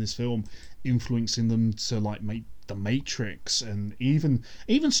kind of from this film, influencing them to like make The Matrix, and even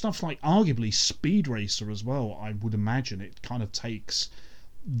stuff like arguably Speed Racer as well. I would imagine it kind of takes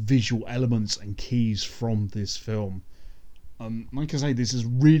visual elements and keys from this film. Like I say, this is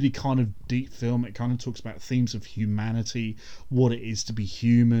really kind of deep film. It kind of talks about themes of humanity, what it is to be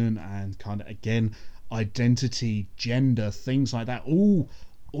human, and kind of, again, identity, gender, things like that.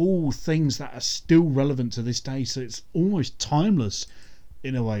 All things that are still relevant to this day, so it's almost timeless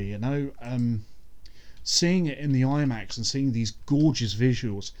in a way, seeing it in the IMAX and seeing these gorgeous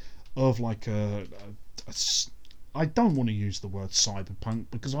visuals of like I don't want to use the word cyberpunk,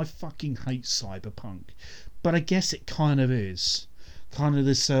 because I fucking hate cyberpunk, but I guess it kind of is. Kind of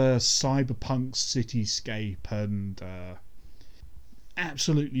this cyberpunk cityscape, and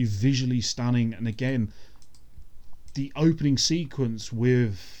absolutely visually stunning. And again, the opening sequence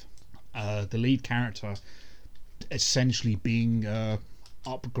with the lead character essentially being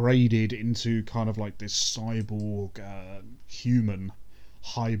upgraded into kind of like this cyborg human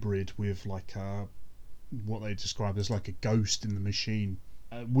hybrid with like what they describe as like a ghost in the machine,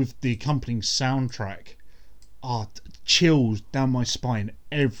 with the accompanying soundtrack, chills down my spine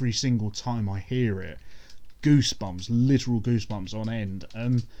every single time I hear it. Goosebumps, literal goosebumps on end.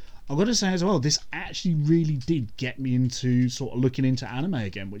 I've got to say as well, this actually really did get me into sort of looking into anime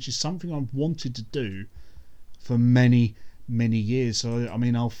again, which is something I've wanted to do for many years. So I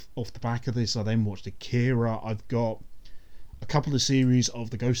mean, off the back of this, I then watched Akira. I've got a couple of series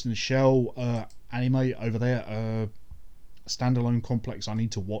of the Ghost in the Shell anime over there, standalone complex I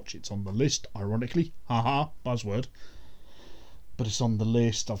need to watch. It's on the list, ironically, haha, buzzword, but it's on the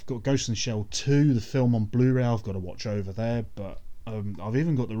list. I've got Ghost in the Shell 2, the film, on Blu-ray. I've got to watch over there, but I've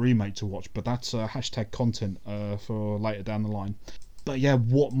even got the remake to watch, but that's hashtag content for later down the line. But yeah,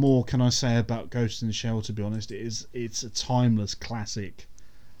 what more can I say about Ghost in the Shell? To be honest, it's a timeless classic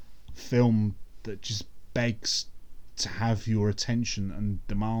film that just begs to have your attention and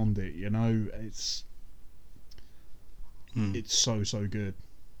demand it. It's so good.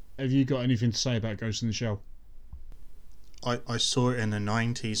 Have you got anything to say about Ghost in the Shell? I saw it in the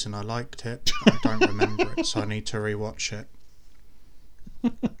 90s and I liked it. I don't remember it, so I need to rewatch it.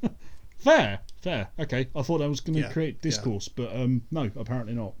 Fair. Okay, I thought I was going to create discourse, but no,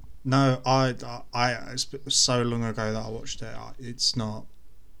 apparently not. No, it was so long ago that I watched it. It's not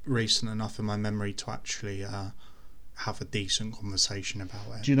recent enough in my memory to actually have a decent conversation about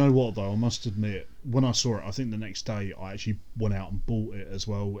it. Do you know what though? I must admit, when I saw it, I think the next day I actually went out and bought it as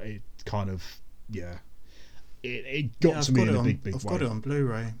well. It kind of, it got to me in a big way. I've got it on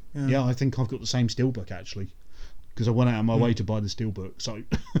Blu-ray. Yeah, I think I've got the same steelbook actually, because I went out of my way to buy the steelbook. So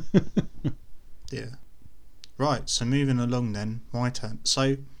yeah. Right, so moving along then, my turn.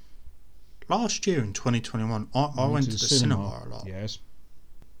 So last year in 2021, I went to the cinema a lot. Yes.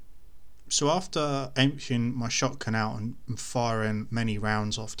 So after emptying my shotgun out and firing many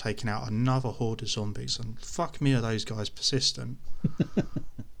rounds off, taking out another horde of zombies, and fuck me are those guys persistent,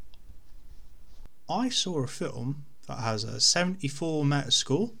 I saw a film that has a 74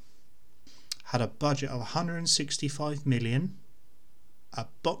 Metascore, had a budget of 165 million, a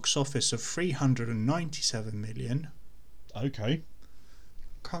box office of 397 million. Okay.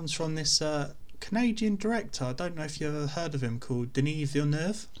 Comes from this Canadian director, I don't know if you've ever heard of him, called Denis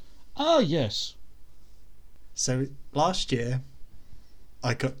Villeneuve. Oh, yes. So last year,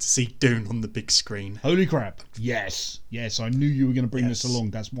 I got to see Dune on the big screen. Holy crap. Yes, I knew you were going to bring this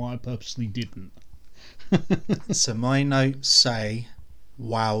along. That's why I purposely didn't. So my notes say,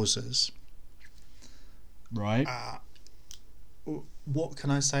 wowzers. Right. What can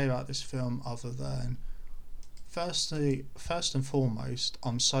I say about this film other than, first and foremost,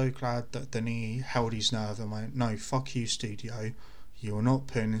 I'm so glad that Denis held his nerve and went, no, fuck you, studio. You're not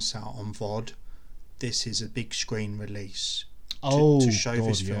putting this out on VOD. This is a big screen release. to show God,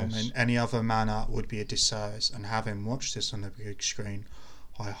 this film yes. in any other manner would be a disservice, and having watched this on the big screen,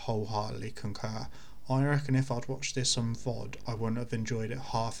 I wholeheartedly concur. I reckon if I'd watched this on VOD, I wouldn't have enjoyed it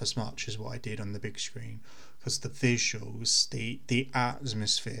half as much as what I did on the big screen, because the visuals, the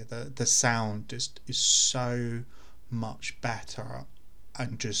atmosphere, the sound is so much better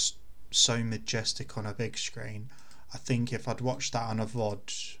and just so majestic on a big screen. I think if I'd watched that on a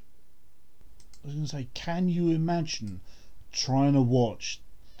VOD, I was going to say, can you imagine trying to watch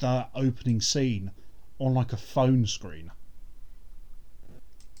that opening scene on like a phone screen?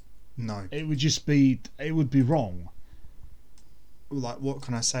 no. It would be wrong. Like, what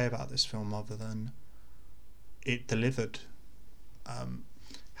can I say about this film other than it delivered?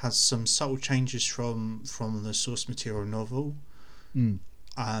 Has some subtle changes from the source material novel.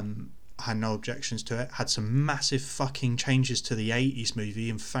 Had no objections to it. Had some massive fucking changes to the 80s movie,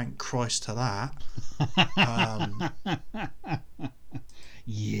 and thank Christ to that.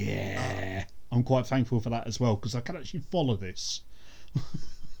 Yeah. I'm quite thankful for that as well, because I can actually follow this.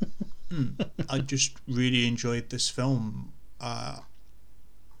 I just really enjoyed this film.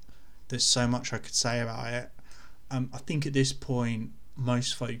 There's so much I could say about it. I think at this point,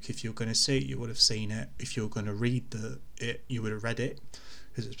 most folk, if you're going to see it, you would have seen it. If you're going to read it, you would have read it,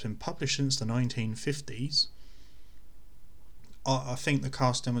 because it's been published since the 1950s. I think the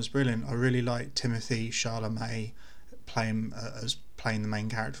casting was brilliant. I really liked Timothy Chalamet playing the main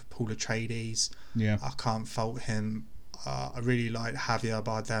character, Paul Atreides. Yeah. I can't fault him. I really liked Javier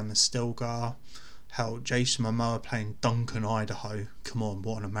Bardem as Stilgar. Hell, Jason Momoa playing Duncan Idaho. Come on,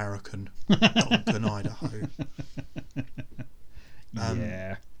 what an American. Duncan Idaho.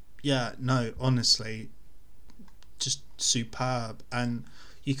 Yeah. Yeah, no, honestly, just superb. And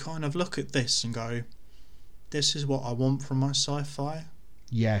you kind of look at this and go, this is what I want from my sci-fi.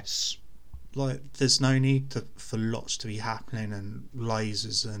 Yes. Like, there's no need for lots to be happening and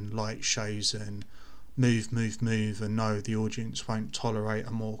lasers and light shows and move, and no, the audience won't tolerate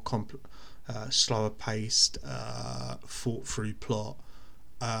a more slower paced, thought through plot.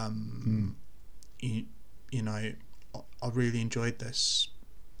 You know, I really enjoyed this,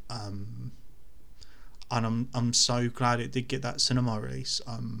 and I'm so glad it did get that cinema release,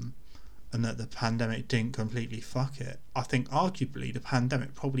 and that the pandemic didn't completely fuck it. I think arguably the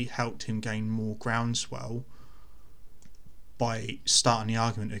pandemic probably helped him gain more groundswell by starting the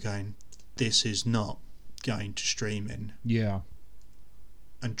argument again. This is not going to streaming. Yeah.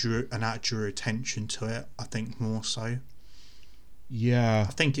 And that drew attention to it, I think, more so. Yeah.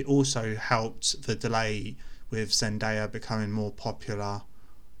 I think it also helped the delay with Zendaya becoming more popular,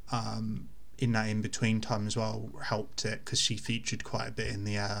 in that in-between time as well, helped it, because she featured quite a bit in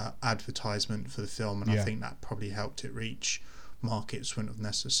the advertisement for the film, and I think that probably helped it reach markets wouldn't have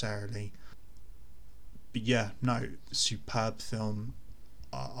necessarily. But yeah, no, superb film.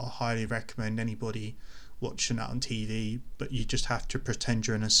 I highly recommend anybody watching that on TV, but you just have to pretend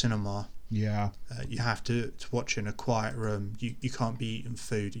you're in a cinema. Yeah. You have to watch it in a quiet room. You can't be eating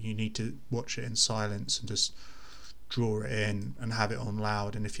food. You need to watch it in silence and just draw it in and have it on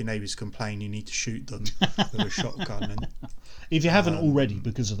loud. And if your neighbours complain, you need to shoot them with a shotgun. And If you haven't already,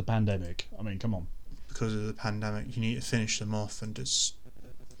 because of the pandemic, I mean, come on. because of the pandemic, you need to finish them off and just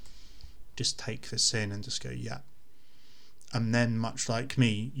take this in and just go, yeah. And then, much like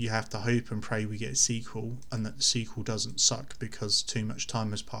me, you have to hope and pray we get a sequel, and that the sequel doesn't suck, because too much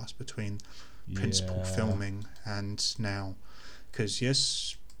time has passed between principal filming and now. Because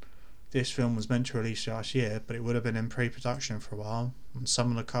yes, this film was meant to release last year, but it would have been in pre-production for a while, and some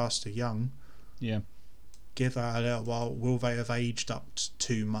of the cast are young. Yeah. Give that a little while. Will they have aged up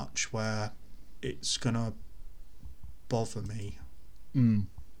too much where it's gonna bother me?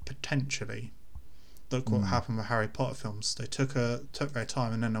 Potentially. Look what happened with Harry Potter films. They took their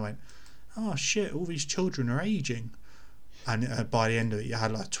time, and then they went, oh shit, all these children are aging. And by the end of it, you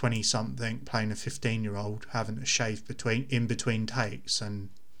had like 20-something playing a 15-year-old having to shave in between takes. And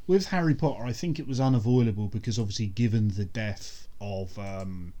with Harry Potter, I think it was unavoidable, because obviously, given the death of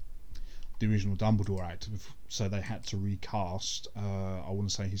the original Dumbledore actor, so they had to recast. I want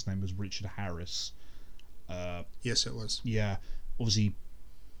to say his name was Richard Harris. Yes, it was. Yeah, obviously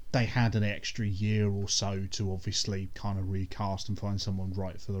they had an extra year or so to obviously kind of recast and find someone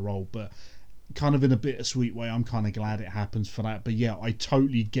right for the role, but kind of in a bittersweet way, I'm kind of glad it happens for that. But yeah, I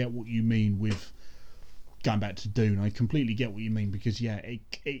totally get what you mean with going back to Dune. I completely get what you mean, because yeah,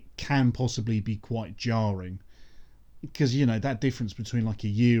 it can possibly be quite jarring, because you know that difference between like a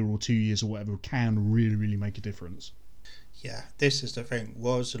year or 2 years or whatever can really, really make a difference. Yeah, this is the thing.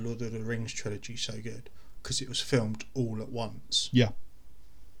 Was the Lord of the Rings trilogy so good? Because it was filmed all at once. Yeah.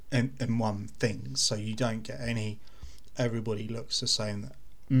 In one thing, so you don't get any everybody looks the same.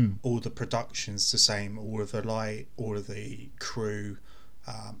 All the production's the same. All of the light, all of the crew,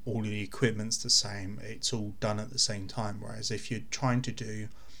 all of the equipment's the same. It's all done at the same time. Whereas if you're trying to do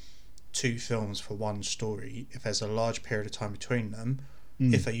 2 films for one story, if there's a large period of time between them,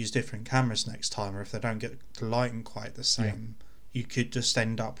 if they use different cameras next time, or if they don't get the lighting quite the same, you could just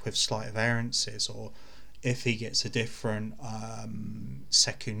end up with slight variances. Or if he gets a different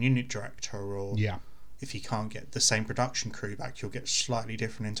second unit director, or if you can't get the same production crew back, you'll get slightly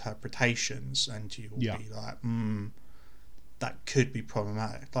different interpretations, and you'll be like, that could be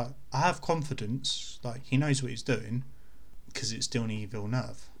problematic. Like, I have confidence, like, he knows what he's doing, because it's Denis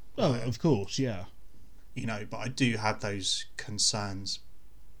Villeneuve. Oh, of course, yeah. You know, but I do have those concerns.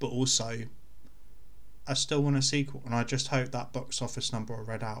 But also, I still want a sequel, and I just hope that box office number I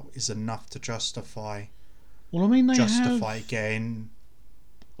read out is enough to justify. Well, I mean, they getting.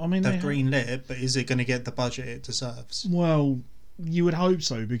 I mean, they've greenlit it, but is it going to get the budget it deserves? Well, you would hope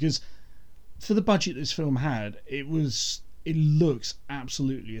so, because for the budget this film had, it looks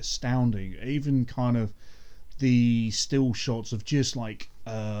absolutely astounding. Even kind of the still shots of just like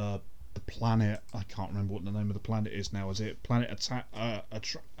the planet. I can't remember what the name of the planet is now. Is it Planet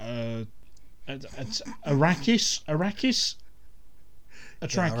Arrakis? Arrakis? I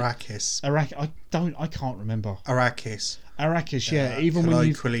can't remember. Arrakis, yeah. Even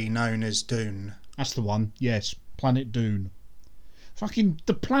colloquially known as Dune. That's the one. Yes, Planet Dune. Fucking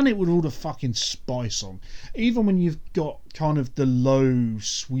the planet with all the fucking spice on. Even when you've got kind of the low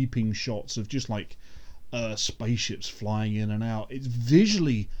sweeping shots of just like spaceships flying in and out, it's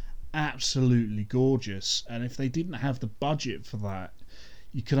visually absolutely gorgeous. And if they didn't have the budget for that,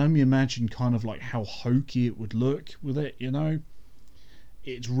 you can only imagine kind of like how hokey it would look with it, you know.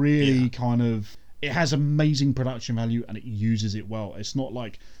 It's really kind of, it has amazing production value and it uses it well. It's not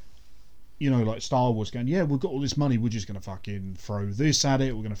like, you know, like Star Wars going, yeah, we've got all this money, we're just going to fucking throw this at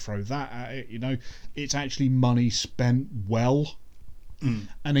it, we're going to throw that at it, you know. It's actually money spent well.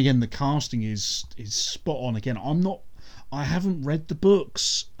 And again, the casting is spot on. Again, I haven't read the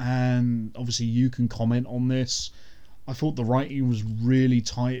books, and obviously you can comment on this. I thought the writing was really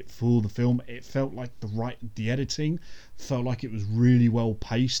tight for the film. It felt like the editing felt like it was really well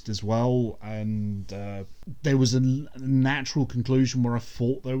paced as well, and there was a natural conclusion where I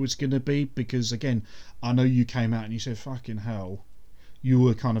thought there was going to be, because again, I know you came out and you said, fucking hell, you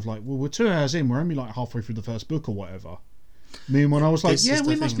were kind of like, well, we're 2 hours in, we're only like halfway through the first book or whatever. Meanwhile, I was like, yeah,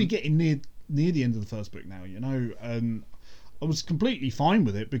 we must be getting near the end of the first book now, you know. And I was completely fine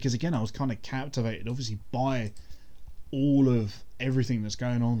with it, because again, I was kind of captivated obviously by all of everything that's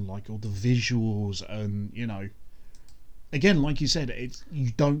going on, like all the visuals, and you know, again, like you said,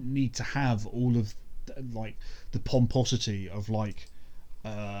 you don't need to have all of like the pomposity of like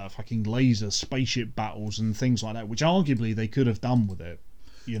fucking laser spaceship battles and things like that, which arguably they could have done with it,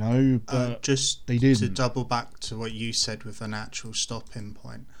 you know, but just they didn't. To double back to what you said with an actual stopping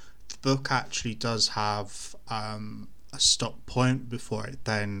point, the book actually does have a stop point before it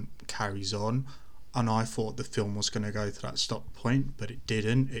then carries on. And I thought the film was going to go to that stop point, but it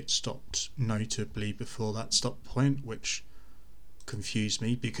didn't. It stopped notably before that stop point, which confused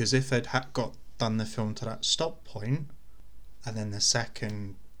me, because if they'd done the film to that stop point, and then the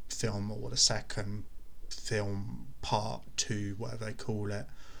second film, or the second film part 2, whatever they call it,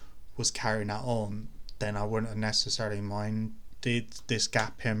 was carrying that on, then I wouldn't have necessarily minded this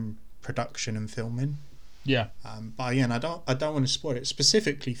gap in production and filming. Yeah. But again, I don't want to spoil it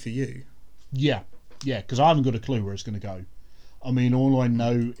specifically for you. Yeah, because I haven't got a clue where it's going to go. I mean, all I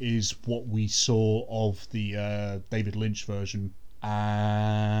know is what we saw of the David Lynch version,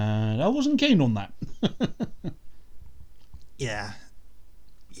 and I wasn't keen on that. Yeah.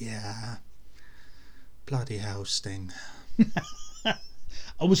 Bloody hell, Sting.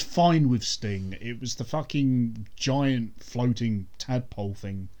 I was fine with Sting. It was the fucking giant floating tadpole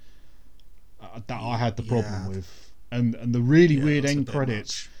thing that I had the problem with, and the really weird end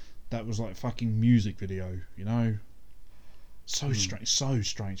credits. That was like fucking music video, you know. So strange,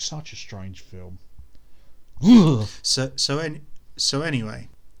 such a strange film. So anyway,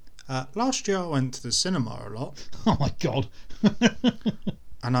 last year I went to the cinema a lot. Oh my god!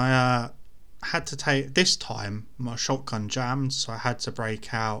 And I had to take, this time my shotgun jammed, so I had to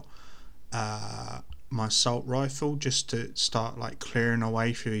break out my assault rifle just to start like clearing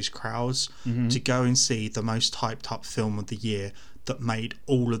away through these crowds to go and see the most hyped up film of the year that made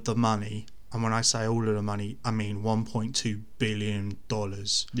all of the money. And when I say all of the money, I mean $1.2 billion.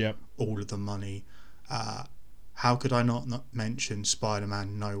 Yep. All of the money. How could I not mention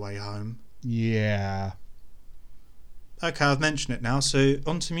Spider-Man No Way Home? Yeah. Okay, I've mentioned it now, so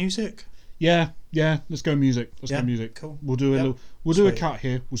on to music. Yeah. Let's go music. Let's go music. Cool. We'll do a Yep. little. We'll do a Sweet. cut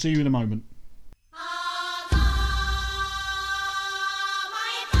here. We'll see you in a moment.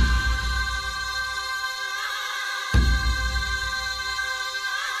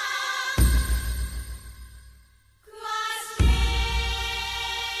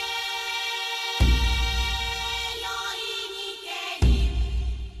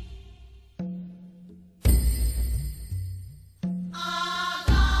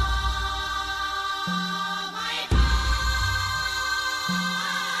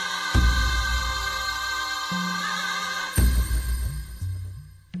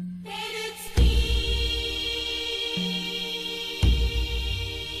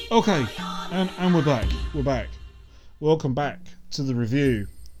 Okay, and we're back. We're back. Welcome back to the review.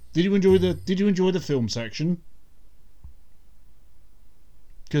 Did you enjoy the film section?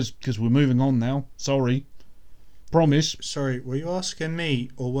 Because we're moving on now. Sorry. Promise. Sorry, were you asking me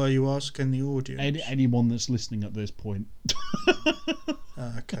or were you asking the audience? Anyone that's listening at this point.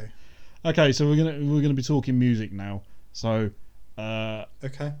 Okay. Okay, so we're gonna be talking music now. So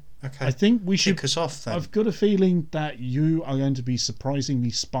Okay. I think we should kick us off then. I've got a feeling that you are going to be surprisingly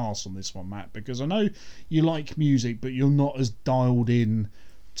sparse on this one, Matt, because I know you like music, but you're not as dialed into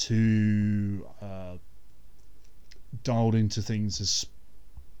things as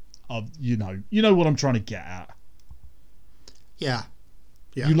you know what I'm trying to get at. Yeah.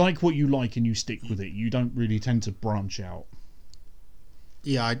 You like what you like and you stick with it. You don't really tend to branch out.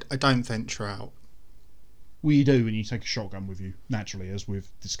 Yeah, I don't venture out. Well, you do when you take a shotgun with you, naturally, as we've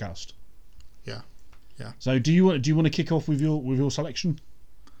discussed. Yeah. So, do you want to kick off with your selection?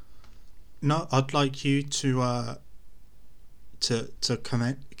 No, I'd like you to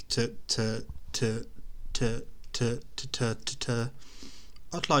comment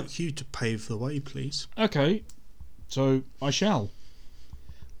I'd like you to pave the way, please. Okay, so I shall.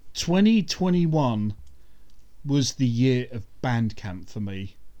 2021 was the year of Bandcamp for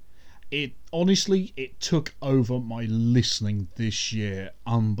me. It took over my listening this year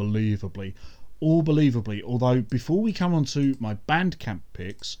unbelievably. Although before we come on to my Bandcamp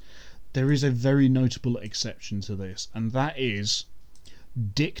picks, there is a very notable exception to this, and that is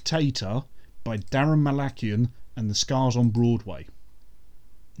Dictator by Darren Malakian and the Scars on Broadway.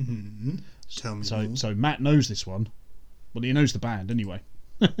 Mm-hmm. Tell me more. So Matt knows this one. Well, he knows the band anyway.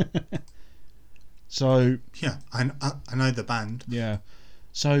 So yeah, I know the band. Yeah.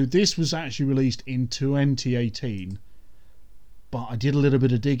 So this was actually released in 2018, but I did a little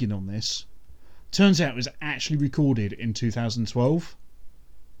bit of digging on this. Turns out it was actually recorded in 2012.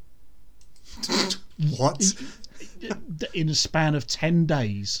 What? In a span of 10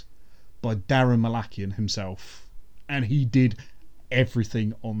 days by Darren Malakian himself. And he did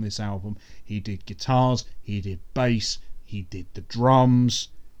everything on this album. He did guitars, he did bass, he did the drums,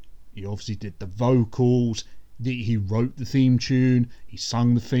 he obviously did the vocals. He wrote the theme tune. He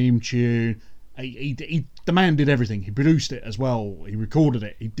sung the theme tune. The man did everything. He produced it as well. He recorded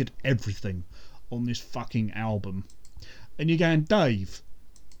it. He did everything on this fucking album. And you're going, Dave,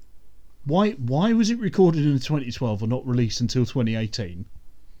 why was it recorded in 2012 and not released until 2018?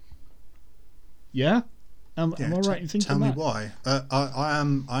 Yeah? Am I right in thinking tell me that? why. I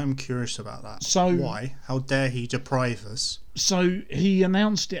am curious about that. So why? How dare he deprive us? So he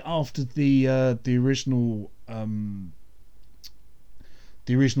announced it after the original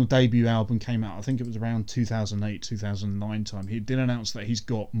debut album came out. I think it was around 2008, 2009 time. He did announce that he's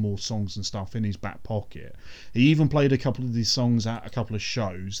got more songs and stuff in his back pocket. He even played a couple of these songs at a couple of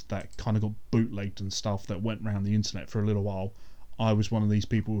shows that kind of got bootlegged and stuff that went around the internet for a little while. I was one of these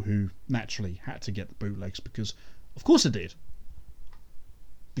people who naturally had to get the bootlegs because, of course I did.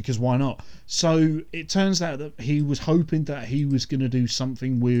 Because why not? So it turns out that he was hoping that he was going to do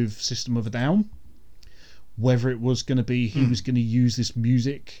something with System of a Down. Whether it was going to be he was going to use this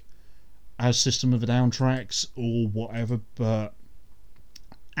music as System of a Down tracks or whatever, but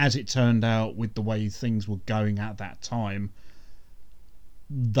as it turned out, with the way things were going at that time,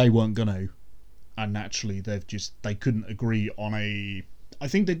 they weren't going to. And naturally, they couldn't agree on a... I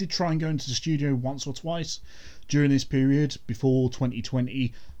think they did try and go into the studio once or twice during this period before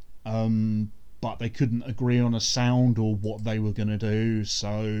 2020, but they couldn't agree on a sound or what they were going to do,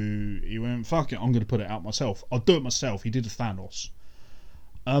 so he went, fuck it, I'm going to put it out myself. I'll do it myself. He did a Thanos.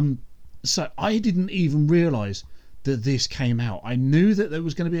 So I didn't even realise that this came out. I knew that there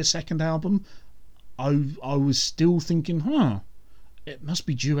was going to be a second album. I was still thinking, it must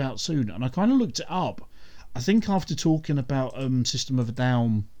be due out soon, and I kind of looked it up. I think after talking about System of a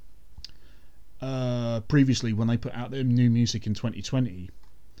Down previously when they put out their new music in 2020,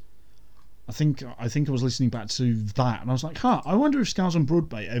 I think I was listening back to that, and I was like, I wonder if Skulls and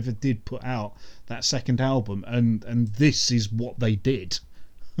Broadway ever did put out that second album, and this is what they did.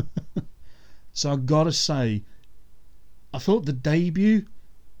 So I gotta say, I thought the debut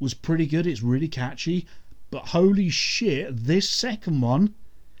was pretty good. It's really catchy, but holy shit, this second one,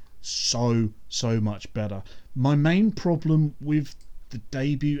 so much better. My main problem with the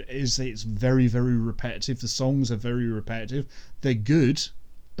debut is that it's very, very repetitive. The songs are very repetitive. They're good,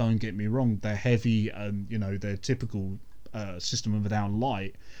 don't get me wrong. They're heavy and, they're typical System of a Down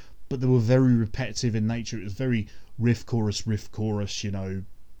light, but they were very repetitive in nature. It was very riff, chorus,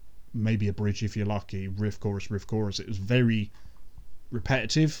 maybe a bridge if you're lucky, riff, chorus. It was very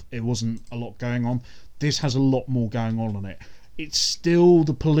repetitive. It wasn't a lot going on. This has a lot more going on in it. It's still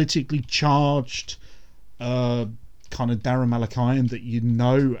the politically charged kind of Darren Malakian that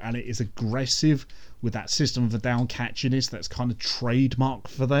and it is aggressive with that System of a Down catchiness that's kind of trademark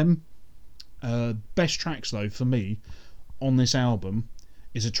for them. Best tracks though for me on this album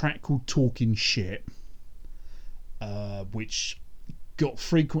is a track called Talking Shit, which got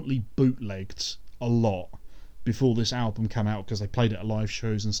frequently bootlegged a lot before this album came out because they played it at live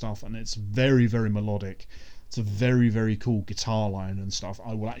shows and stuff, and it's very, very melodic. It's a very, very cool guitar line and stuff.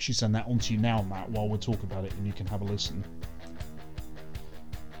 I will actually send that on to you now, Matt, while we're talking about it, and you can have a listen.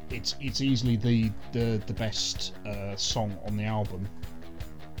 It's easily the best song on the album.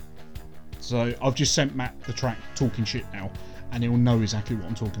 So I've just sent Matt the track Talking Shit now, and he'll know exactly what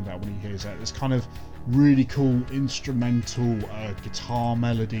I'm talking about when he hears that. There's kind of really cool instrumental guitar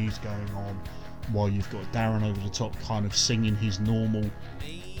melodies going on, while you've got Darren over the top kind of singing his normal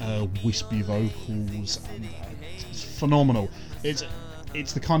wispy vocals, and it's phenomenal.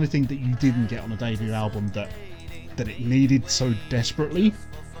 It's the kind of thing that you didn't get on a debut album that it needed so desperately.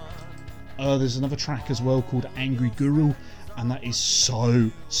 There's another track as well called Angry Guru, and that is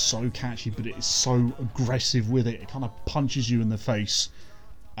so catchy, but it is so aggressive with it. It kind of punches you in the face,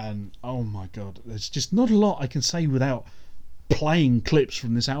 and oh my god, there's just not a lot I can say without playing clips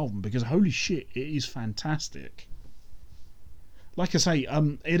from this album, because holy shit, it is fantastic. Like I say,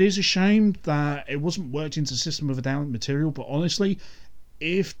 it is a shame that it wasn't worked into System of a Down material, but honestly,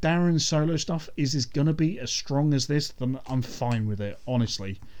 if Darren's solo stuff is going to be as strong as this, then I'm fine with it,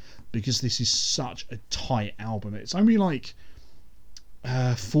 honestly, because this is such a tight album. It's only like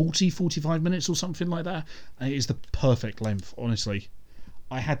 45 minutes or something like that, and it is the perfect length, honestly.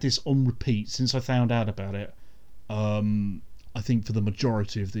 I had this on repeat since I found out about it. I think for the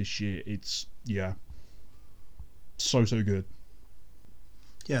majority of this year, it's so good.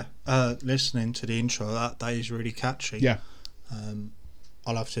 Yeah, listening to the intro, that is really catchy. Yeah.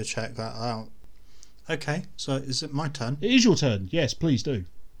 I'll have to check that out. Okay, so is it my turn? It is your turn. Yes, please do.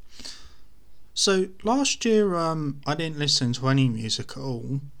 So last year, I didn't listen to any music at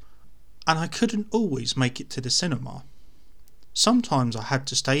all, and I couldn't always make it to the cinema. Sometimes I had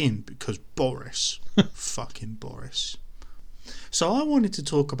to stay in because Boris, fucking Boris. So I wanted to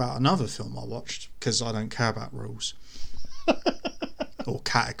talk about another film I watched, because I don't care about rules or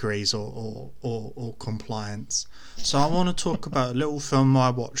categories or compliance. So I want to talk about a little film I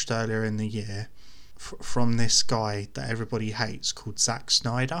watched earlier in the year from this guy that everybody hates called Zack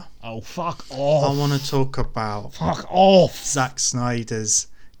Snyder. Oh, fuck off. I want to talk about fuck off Zack Snyder's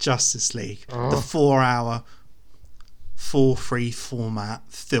Justice League, the 4-hour 4:3 format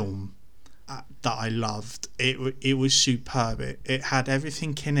film that I loved. It was superb. It had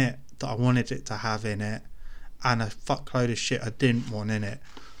everything in it that I wanted it to have in it, and a fuckload of shit I didn't want in it.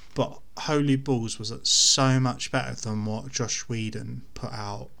 But holy balls, was it so much better than what Joss Whedon put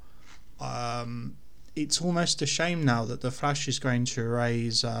out. It's almost a shame now that The Flash is going to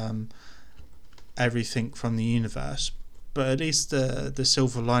erase everything from the universe, but at least the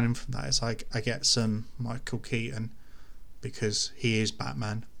silver lining from that is I get some Michael Keaton, because he is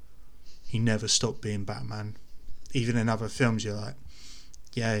Batman. He never stopped being Batman. Even in other films, you're like,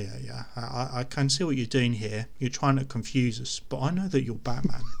 yeah. I can see what you're doing here. You're trying to confuse us, but I know that you're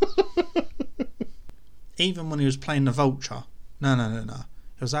Batman. Even when he was playing the Vulture, no.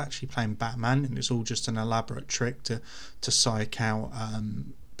 He was actually playing Batman, and it's all just an elaborate trick to psych out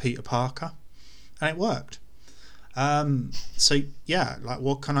Peter Parker, and it worked. So yeah, like,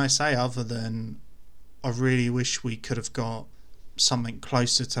 what can I say other than I really wish we could have got something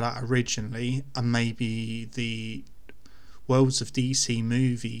closer to that originally, and maybe the Worlds of DC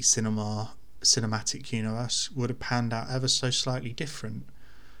movie cinematic universe would have panned out ever so slightly different.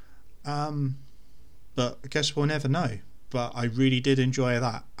 But I guess we'll never know. But I really did enjoy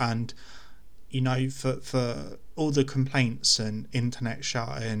that, and for all the complaints and internet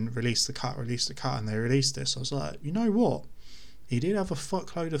shouting, release the cut, and they released this, I was like, you know what? he did have a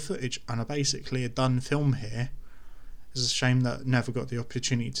fuckload of footage and basically a done film here. It's a shame that I never got the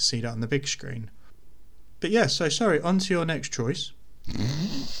opportunity to see that on the big screen. But yeah, so sorry, on to your next choice.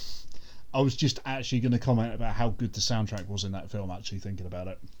 I was just actually going to comment about how good the soundtrack was in that film, actually thinking about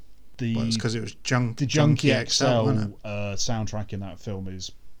it. Well, it's because it was the Junkie XL wasn't it? soundtrack in that film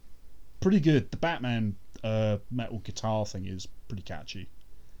is pretty good. The Batman metal guitar thing is pretty catchy.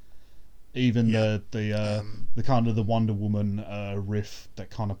 Even the kind of the Wonder Woman riff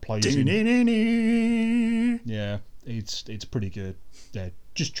that kind of plays in. Yeah, it's pretty good. Yeah,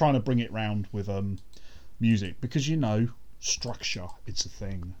 just trying to bring it round with music because structure, it's a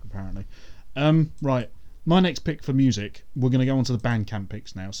thing apparently. Right, my next pick for music, we're going to go on to the Bandcamp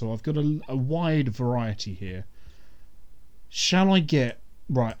picks now. So I've got a wide variety here. Shall I get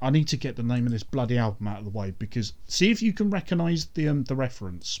right? I need to get the name of this bloody album out of the way because see if you can recognise the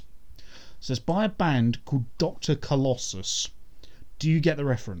reference. So it's by a band called Dr. Colossus. Do you get the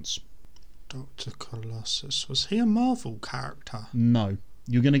reference? Dr. Colossus, was he a Marvel character? No,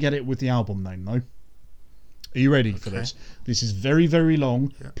 you're going to get it with the album name though. Are you ready for this? This is very, very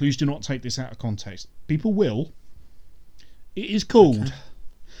long. Yeah. Please do not take this out of context. People will. It is called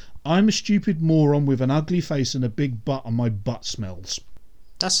I'm a Stupid Moron with an Ugly Face and a Big Butt and My Butt Smells.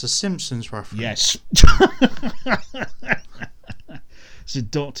 That's a Simpsons reference. Yes. So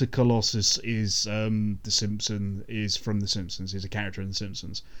Dr. Colossus is from The Simpsons. He's a character in The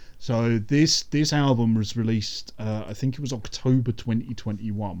Simpsons. So this album was released, I think it was October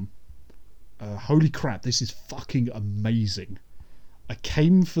 2021. Holy crap, this is fucking amazing. I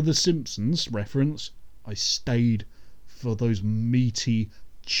came for the Simpsons reference. I stayed for those meaty,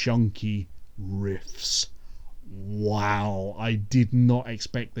 chunky riffs. Wow, I did not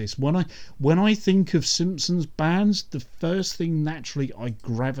expect this. When I think of Simpsons bands, the first thing naturally I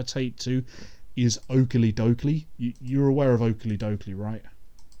gravitate to is Oakley Dokley. You're aware of Oakley Dokley, right,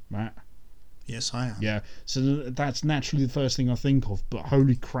 Matt? Yes, I am. Yeah, so that's naturally the first thing I think of, but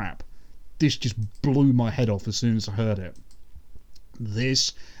holy crap. This just blew my head off as soon as I heard it.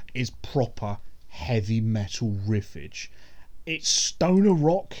 This is proper heavy metal riffage. It's stoner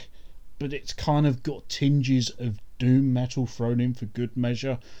rock, but it's kind of got tinges of doom metal thrown in for good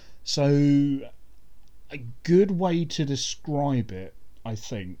measure. So a good way to describe it, I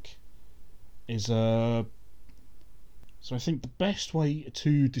think, is so I think the best way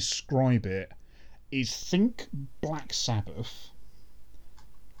to describe it is think Black Sabbath.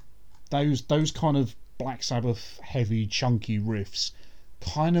 Those kind of Black Sabbath heavy chunky riffs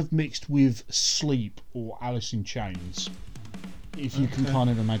kind of mixed with Sleep or Alice in Chains, if you can kind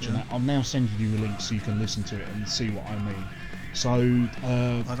of imagine that. I'm now sending you a link so you can listen to it and see what I mean. So I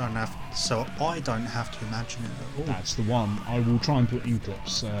don't have to imagine it at all. That's the one. I will try and put in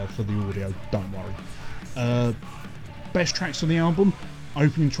clips for the audio, don't worry. Best tracks on the album,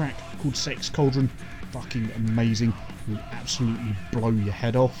 opening track called Sex Cauldron, fucking amazing, will absolutely blow your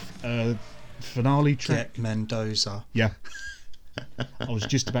head off. Finale track, Get Mendoza. Yeah. I was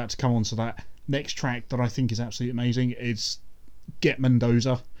just about to come on to that. Next track that I think is absolutely amazing is Get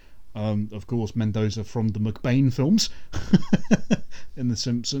Mendoza. Of course, Mendoza from the McBain films in The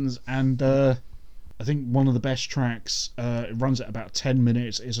Simpsons. And I think one of the best tracks, it runs at about 10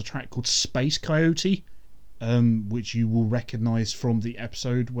 minutes, is a track called Space Coyote, which you will recognise from the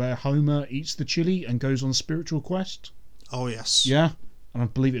episode where Homer eats the chili and goes on a spiritual quest. Oh, yes. Yeah. And I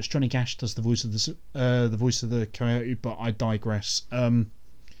believe it's Johnny Cash does the voice of the coyote, but I digress.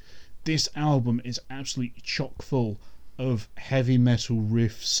 This album is absolutely chock full of heavy metal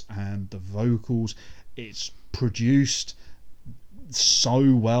riffs and the vocals. It's produced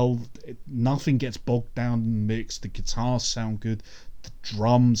so well. Nothing gets bogged down in the mix. The guitars sound good. The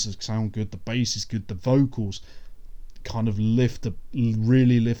drums sound good. The bass is good. The vocals kind of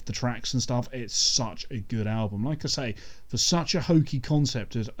really lift the tracks and stuff. It's such a good album. Like I say, for such a hokey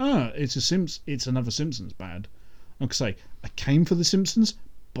concept as it's another Simpsons band. Like I say, I came for the Simpsons,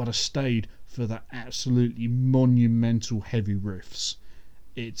 but I stayed for the absolutely monumental heavy riffs.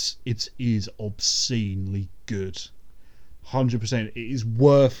 It is obscenely good. 100%. It is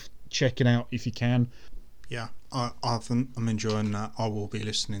worth checking out if you can. Yeah, I'm enjoying that. I will be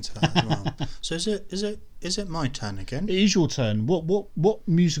listening to that as well. So is it my turn again? It is your turn. What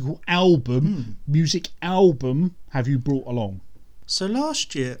music album have you brought along? So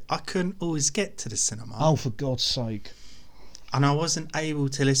last year I couldn't always get to the cinema. Oh, for God's sake. And I wasn't able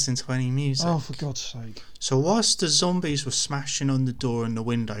to listen to any music. Oh, for God's sake. So whilst the zombies were smashing on the door and the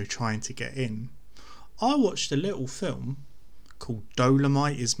window trying to get in, I watched a little film called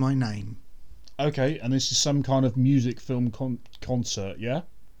Dolomite Is My Name. Okay, and this is some kind of music film concert, yeah?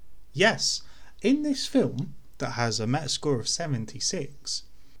 Yes. In this film, that has a Metascore of 76,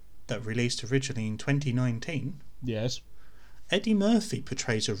 that released originally in 2019, Yes. Eddie Murphy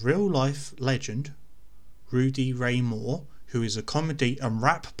portrays a real-life legend, Rudy Ray Moore, who is a comedy and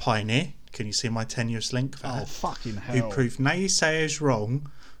rap pioneer. Can you see my tenuous link there? Oh, fucking Who hell. proved naysayers wrong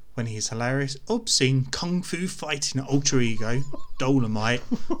when his hilarious, obscene kung fu fighting alter ego, Dolomite,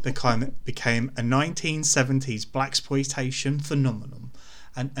 became a 1970s blaxploitation phenomenon.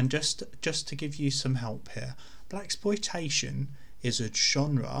 And just to give you some help here, blaxploitation is a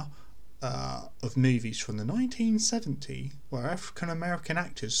genre of movies from the 1970s where African American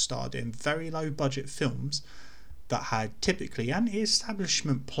actors starred in very low budget films that had typically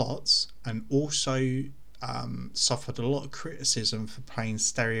anti-establishment plots, and also suffered a lot of criticism for playing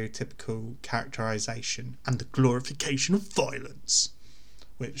stereotypical characterization and the glorification of violence,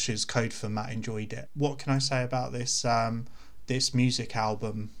 which is code for Matt enjoyed it. What can I say about this this music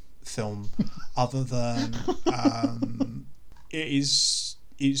album film other than it's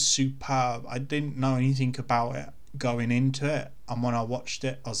superb. I didn't know anything about it going into it, and when I watched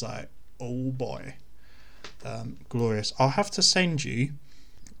it I was like, oh boy, glorious. I'll have to send you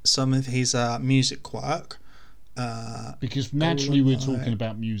some of his music work, Because naturally we're Dolomite talking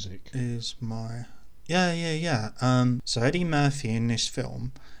about music. is my so Eddie Murphy in this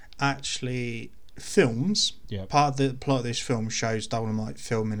film actually films. Yep. Part of the plot of this film shows Dolomite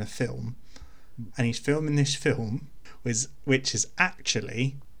filming a film, and he's filming this film which is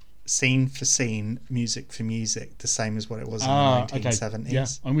actually scene for scene, music for music, the same as what it was in the 1970s. Okay. Yeah,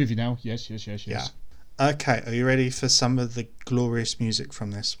 I'm with you now. Yes. Yeah. Okay, are you ready for some of the glorious music from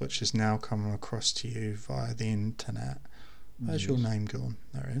this, which is now coming across to you via the internet? Where's your name gone?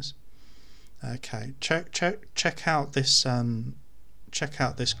 There it is. Okay, check out this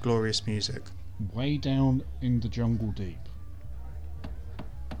glorious music. Way down in the jungle deep.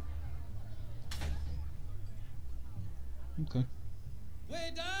 Okay.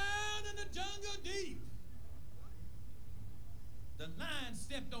 Way down in the jungle deep, the lion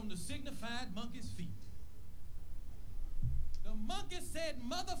stepped on the signified monkey's feet. The monkey said,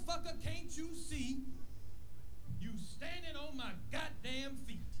 "Motherfucker, can't you see? You standing on my goddamn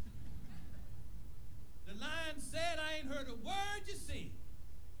feet." The lion said, "I ain't heard a word you said.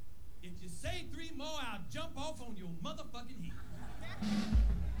 If you say 3 more, I'll jump off on your motherfucking head."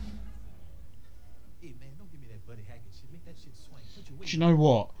 Hey man, don't give me that Buddy Hackett shit. Make that shit swing. Put your weight. Do you know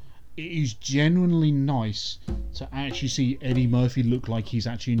what? It is genuinely nice to actually see Eddie Murphy look like he's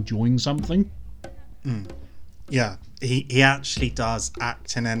actually enjoying something. Yeah, he actually does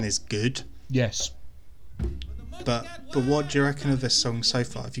acting and is good. Yes. But what do you reckon of this song so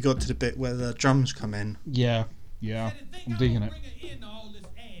far? Have you got to the bit where the drums come in? Yeah. I'm digging it. Bring all this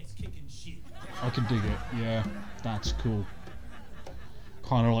ass kicking shit. I can dig it. Yeah. That's cool.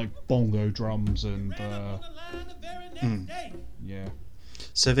 Kind of like bongo drums and On the line the very next day. yeah.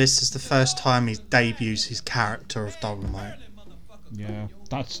 So this is the first time he debuts his character of Dolomite. Yeah.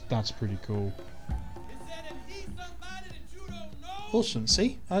 That's pretty cool. It said if he's somebody that you don't know. Awesome.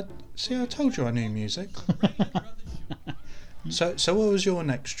 See, I told you I knew music. So what was your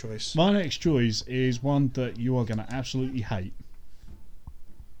next choice? My next choice is one that you are going to absolutely hate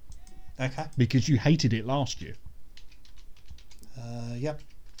Okay. because you hated it last year. Yep.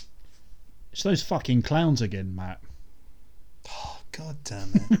 It's those fucking clowns again, Matt. Oh, God damn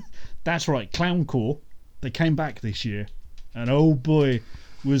it. That's right, Clowncore. They came back this year, and oh boy,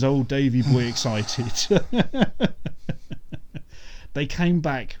 was old Davy Boy excited. They came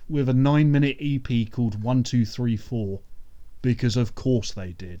back with a 9-minute EP called 1234, because of course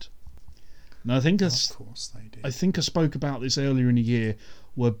they did. Now I think Of course they did. I think I spoke about this earlier in the year,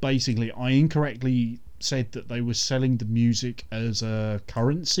 where basically I incorrectly said that they were selling the music as a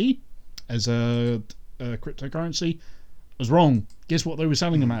currency, as a cryptocurrency. I was wrong. Guess what they were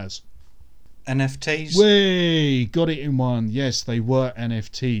selling them as? NFTs. Way got it in one. Yes, they were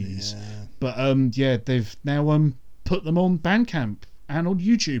NFTs. Yeah. But yeah, they've now put them on Bandcamp and on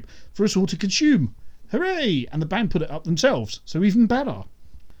YouTube for us all to consume. Hooray! And the band put it up themselves, so even better.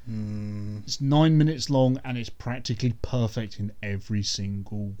 It's 9 minutes long and it's practically perfect in every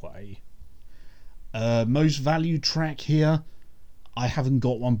single way. Most valued track here, I haven't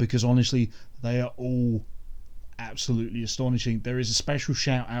got one because honestly they are all absolutely astonishing. There is a special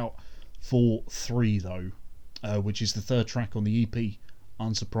shout out for 3 though, which is the 3rd track on the EP.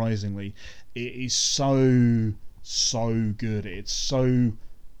 Unsurprisingly, it is so good. It's so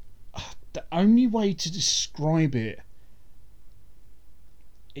the only way to describe it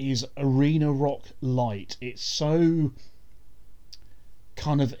is arena rock light. It's so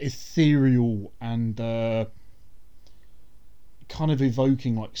kind of ethereal and kind of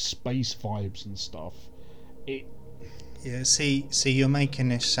evoking like space vibes and stuff. It Yeah, see, you're making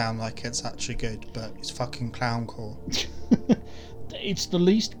this sound like it's actually good, but it's fucking clowncore. it's the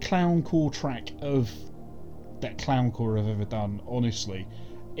least clowncore track of that clowncore I've ever done, honestly.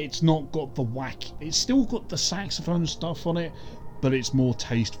 It's not got the whack. It's still got the saxophone stuff on it, but it's more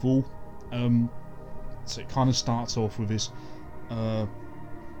tasteful. So it kind of starts off with this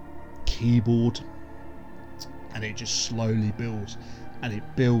keyboard, and it just slowly builds, and it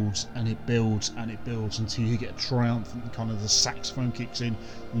builds, and it builds, and it builds until you get a triumphant kind of the saxophone kicks in,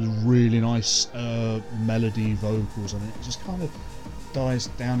 and there's really nice melody vocals, and it just kind of dies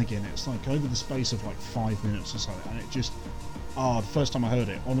down again. It's like over the space of like 5 minutes or so, and it just the first time I heard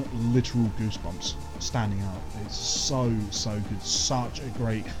it, on literal goosebumps standing up. It's so good, such a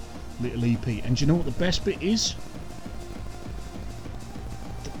great little EP. And do you know what the best bit is?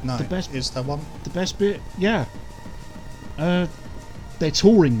 No, the best is there one? The best bit, yeah. They're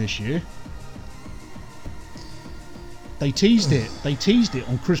touring this year. They teased it. They teased it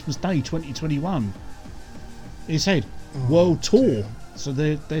on Christmas Day 2021. It said World Tour. Dear. So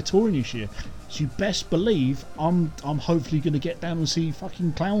they're touring this year. So you best believe I'm hopefully going to get down and see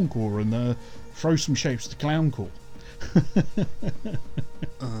fucking Clowncore and throw some shapes to Clowncore.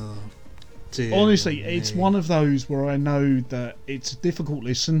 Dear Honestly, me. it's one of those where I know that it's a difficult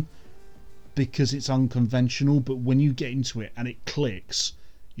listen because it's unconventional, but when you get into it and it clicks,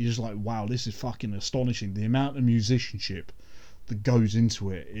 you're just like, wow, this is fucking astonishing. The amount of musicianship that goes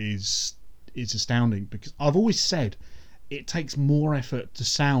into it is astounding, because I've always said it takes more effort to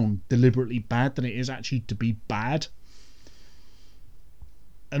sound deliberately bad than it is actually to be bad.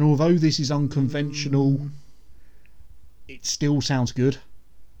 And although this is unconventional, it still sounds good.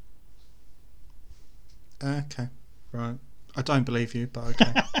 Okay, right. I don't believe you, but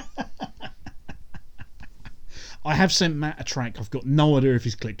okay. I have sent Matt a track. I've got no idea if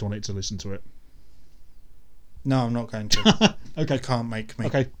he's clicked on it to listen to it. No, I'm not going to. Okay. You can't make me.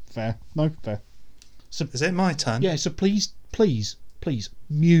 Okay, fair. No, fair. So, Is it my turn? yeah, so please,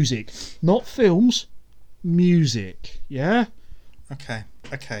 music. Not films, music. Yeah? Okay.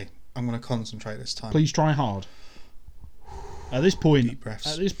 I'm going to concentrate this time. Please try hard. At this Deep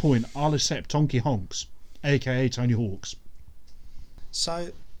breaths. point, I'll accept Tonky Honks, aka Tony Hawks. So,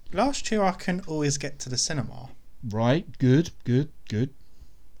 last year I couldn't always get to the cinema. Right, good. And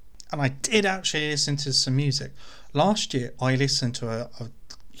I did actually listen to some music. Last year I listened to a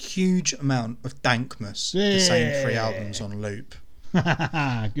huge amount of Dankmas, the same 3 albums on loop.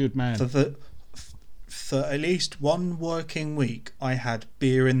 Good man. For at least one working week, I had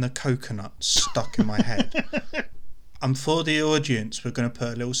Beer in the Coconut stuck in my head. And for the audience, we're going to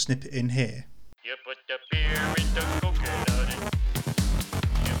put a little snippet in here. You put the beer in the coconut and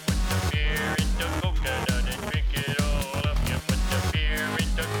you put the beer in the coconut and drink it all up. You put the beer in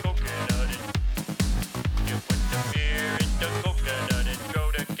the coconut and you put the beer in the coconut and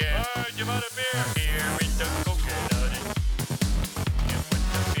throw the can. Alright, you bought a beer in the coconut and you put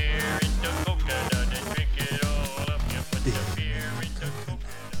the beer in the coconut and drink it all up. You put the beer in the coconut.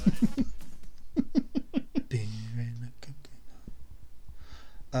 Beer in the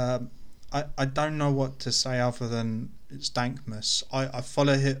coconut. I don't know what to say other than it's Dankmas. I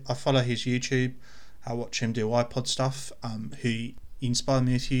follow his YouTube. I watch him do iPod stuff. He inspired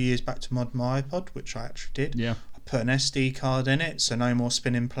me a few years back to mod my iPod, which I actually did. Yeah. I put an SD card in it, so no more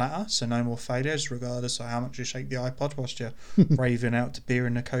spinning platter, so no more failures, regardless of how much you shake the iPod whilst you're raving out to Beer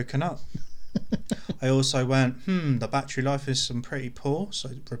in the Coconut. I also went, the battery life is pretty poor, so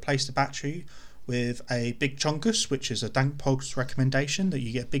replaced the battery with a Big Chunkus, which is a Dankpog's recommendation that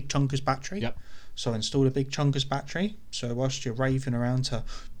you get a Big Chunkus battery. Yep. So I installed a Big Chunkus battery. So whilst you're raving around to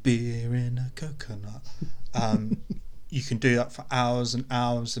Beer in a Coconut, you can do that for hours and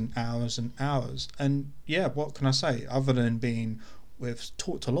hours and hours and hours. And yeah, what can I say? Other than we've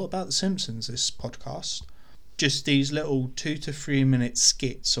talked a lot about The Simpsons this podcast. Just these little 2 to 3 minute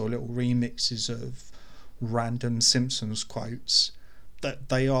skits or little remixes of random Simpsons quotes, that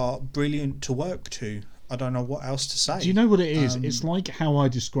they are brilliant to work to. I don't know what else to say. Do you know what it is? It's like how I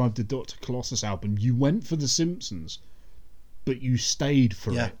described the Dr. Colossus album. You went for The Simpsons, but you stayed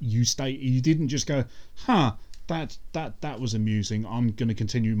for it. You didn't just go, that was amusing, I'm going to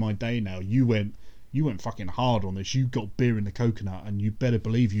continue my day now. You went fucking hard on this. You got Beer in the Coconut, and you better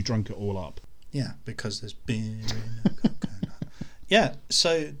believe you drank it all up. Yeah, because there's beer in the coconut. Yeah,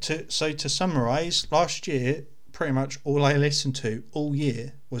 so to summarise, last year, pretty much all I listened to all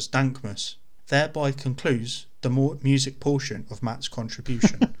year was Dankmas. Thereby concludes the more music portion of Matt's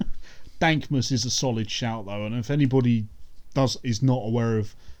contribution. Dankmas is a solid shout, though, and if anybody is not aware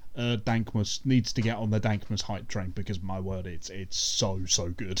of Dankmas, needs to get on the Dankmas hype train, because my word, it's so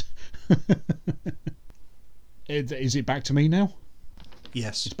good. Is it back to me now?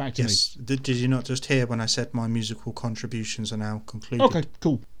 Yes. It's back to me. Did you not just hear when I said my musical contributions are now concluded? Okay,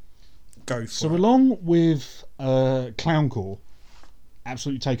 cool. Go for So it. along with Clowncore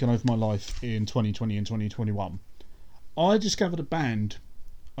absolutely taken over my life in 2020 and 2021, I discovered a band.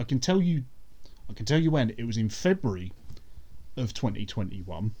 I can tell you when. It was in February of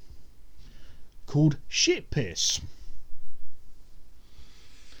 2021, called Shit Piss.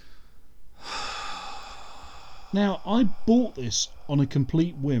 Now, I bought this on a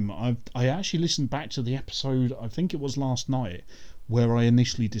complete whim. I actually listened back to the episode, I think it was last night, where I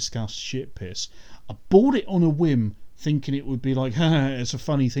initially discussed Shit Piss. I bought it on a whim, thinking it would be like, it's a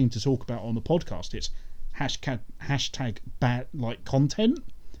funny thing to talk about on the podcast. It's hashtag bad like content.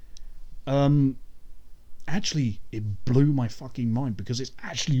 Actually, it blew my fucking mind because it's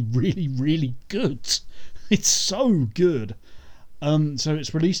actually really, really good. It's so good. So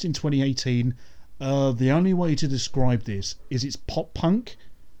it's released in 2018. The only way to describe this is it's pop punk,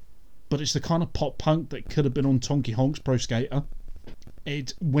 but it's the kind of pop punk that could have been on Tony Hawk's Pro Skater.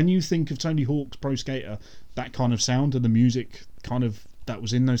 When you think of Tony Hawk's Pro Skater, that kind of sound and the music kind of that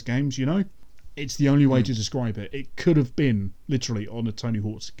was in those games, you know, it's the only way to describe it. It could have been literally on a Tony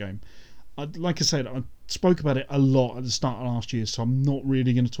Hawk's game. Like I said, I spoke about it a lot at the start of last year, so I'm not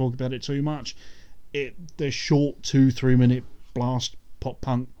really going to talk about it too much. They're short 2-3 minute blast pop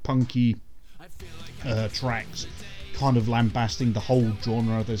punky tracks, kind of lambasting the whole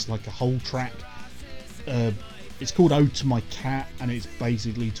genre. There's like a whole track. It's called Ode to My Cat, and it's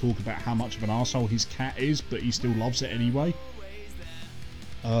basically talk about how much of an arsehole his cat is, but he still loves it anyway.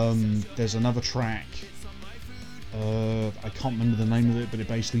 There's another track. I can't remember the name of it, but it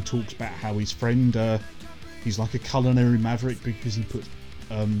basically talks about how his friend, he's like a culinary maverick because he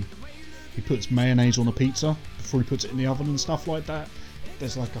puts mayonnaise on a pizza before he puts it in the oven and stuff like that.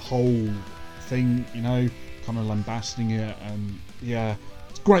 There's like a whole thing, you know, kind of lambasting it, and yeah,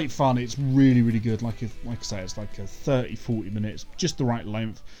 it's great fun. It's really, really good. Like I say, it's like a 30-40 minutes, just the right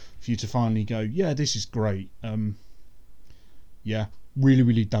length for you to finally go, yeah, this is great. Yeah, really,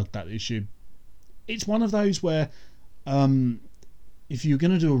 really dug that issue. It's one of those where if you're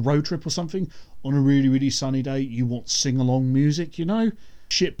going to do a road trip or something on a really, really sunny day, you want sing-along music, you know.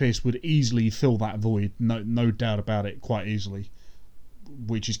 Shit Piss would easily fill that void, no doubt about it, quite easily.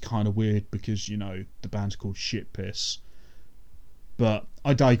 Which is kind of weird because, you know, the band's called Shit Piss. But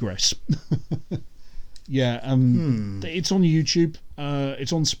I digress. Yeah, it's on YouTube.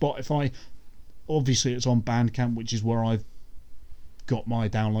 It's on Spotify. Obviously, it's on Bandcamp, which is where I've got my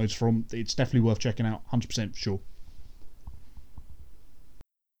downloads from. It's definitely worth checking out, 100% for sure.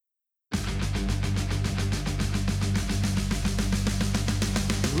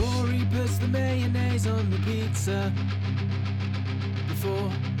 Rory puts the mayonnaise on the pizza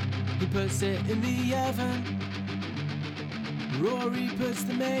before he puts it in the oven. Rory puts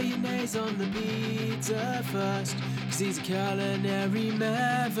the mayonnaise on the pizza first, 'cause he's a culinary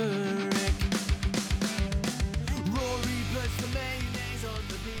maverick. Rory puts the mayonnaise on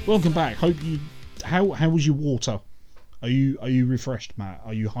the pizza. Welcome back. How was your water? Are you refreshed, Matt?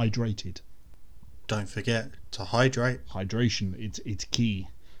 Are you hydrated? Don't forget to hydrate. Hydration, it's key.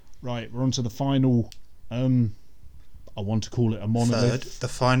 Right, we're on to the final. I want to call it a monolith. The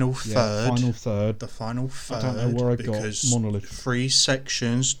final third. Final third. The final third. I don't know where I got because monolith. 3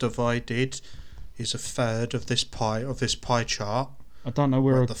 sections divided is a third of this pie chart. I don't know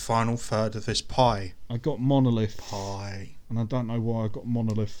where The final third of this pie. I got monolith, Pie. and I don't know why I got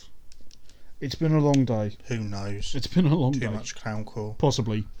monolith. It's been a long day. Who knows? It's been a long day. Too much clowncore.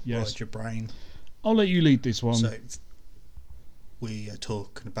 Possibly, yes. Ride your brain. I'll let you lead this one. So we are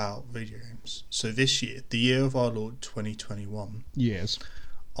talking about video games. So this year, the year of our Lord 2021, Yes.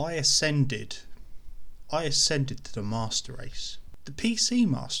 I ascended to the master race, the PC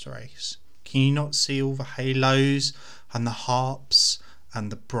master race. Can you not see all the halos and the harps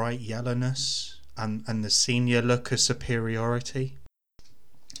and the bright yellowness and the senior look of superiority?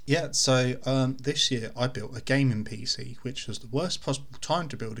 Yeah, so this year I built a gaming PC, which was the worst possible time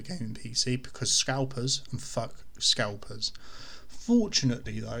to build a gaming PC because scalpers, and fuck scalpers.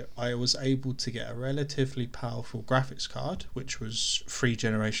 Fortunately though, I was able to get a relatively powerful graphics card, which was 3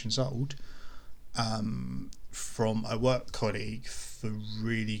 generations old, from a work colleague for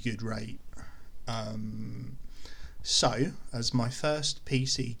really good rate. So, as my first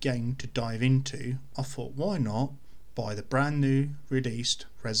PC game to dive into, I thought, why not buy the brand new released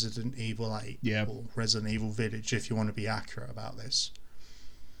Resident Evil 8, Yeah. or Resident Evil Village if you want to be accurate about this.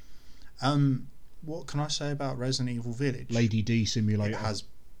 What can I say about Resident Evil Village? Lady D Simulator. It has,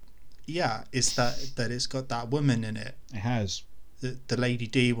 yeah, it's that it's got that woman in it. It has. the Lady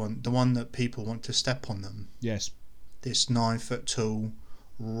D one, the one that people want to step on them. Yes. This 9 foot tall,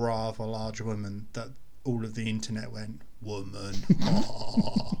 rather large woman that all of the internet went, woman,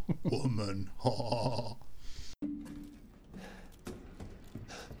 woman,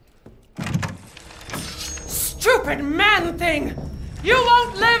 Stupid man thing! You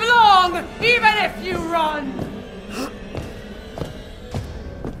won't live long, even if you run!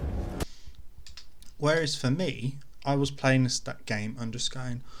 Whereas for me, I was playing that game and just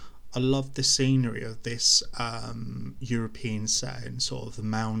going, I love the scenery of this European setting, sort of the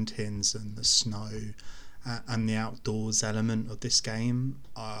mountains and the snow and the outdoors element of this game,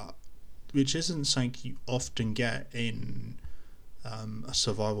 which isn't something you often get in a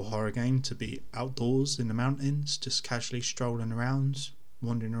survival horror game, to be outdoors in the mountains, just casually strolling around,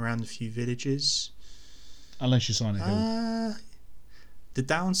 wandering around a few villages. Unless you're Silent Hill. The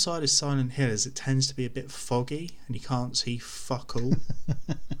downside of Silent Hill is it tends to be a bit foggy and you can't see fuck all.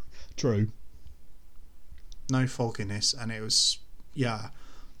 True. No fogginess, and it was, yeah.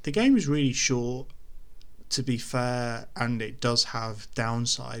 The game is really short, to be fair, and it does have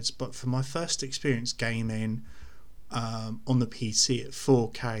downsides, but for my first experience gaming on the PC at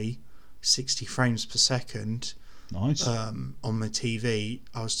 4K, 60 frames per second, Nice. on my TV,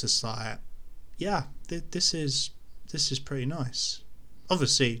 I was just like, yeah, this is pretty nice.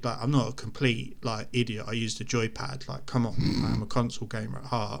 Obviously, like, I'm not a complete like idiot. I used a joypad. Like, come on, I'm a console gamer at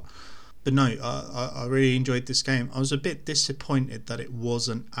heart. But no, I really enjoyed this game. I was a bit disappointed that it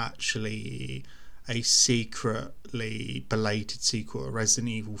wasn't actually a secretly belated sequel of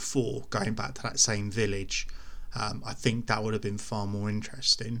Resident Evil 4, going back to that same village. I think that would have been far more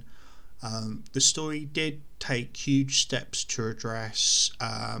interesting. The story did take huge steps to address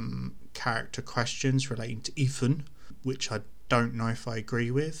character questions relating to Ethan, which I don't know if I agree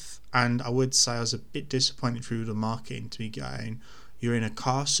with. And I would say I was a bit disappointed through the marketing to be going, you're in a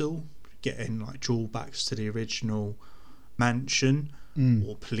castle, getting like drawbacks to the original mansion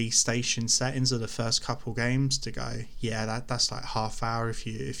or police station settings of the first couple games, to go, yeah, that's like half hour. If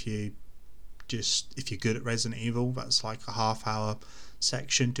you're good at Resident Evil, that's like a half hour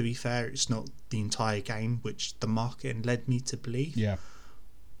section. To be fair, it's not the entire game, which the marketing led me to believe. Yeah.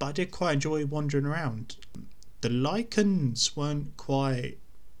 But I did quite enjoy wandering around. The Lycans weren't quite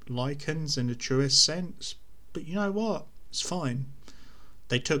Lycans in the truest sense, but you know what? It's fine.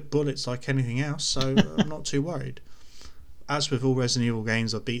 They took bullets like anything else, so I'm not too worried. As with all Resident Evil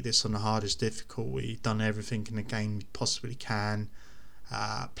games, I beat this on the hardest difficulty, done everything in the game you possibly can,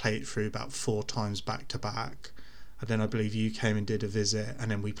 played it through about 4 times back to back, and then I believe you came and did a visit,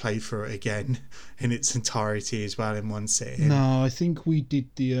 and then we played through it again in its entirety as well in one sitting. No, I think we did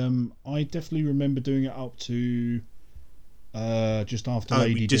the I definitely remember doing it up to just after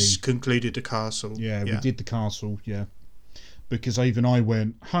Lady we D. just concluded the castle. Yeah, we did the castle, yeah. Because even I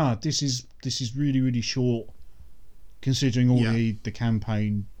went, this is really, really short, considering all the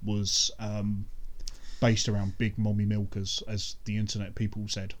campaign was based around big mommy milkers, as the internet people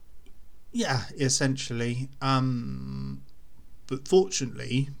said. Yeah, essentially. But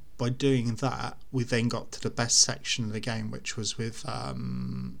fortunately, by doing that, we then got to the best section of the game, which was with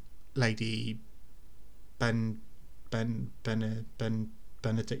Lady Benedict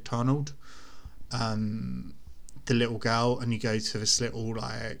Arnold, the little girl, and you go to this little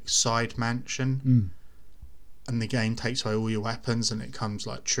like side mansion, and the game takes away all your weapons, and it comes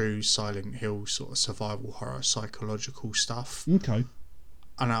like true Silent Hill sort of survival horror psychological stuff. Okay.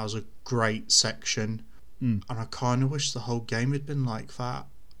 And that was a great section. And I kind of wish the whole game had been like that,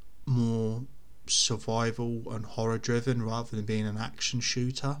 more survival and horror driven rather than being an action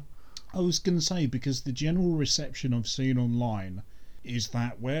shooter. I was going to say, because the general reception I've seen online is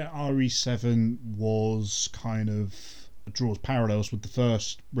that where RE7 was kind of draws parallels with the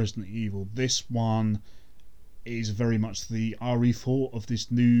first Resident Evil, this one is very much the RE4 of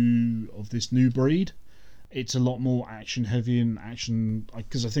this new breed. It's a lot more action heavy and action,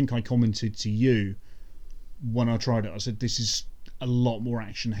 because I think I commented to you when I tried it, I said this is a lot more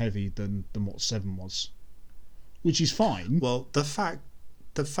action heavy than what 7 was, which is fine. Well, the fact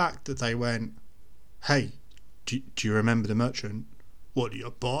that they went, hey, do you remember the merchant? What are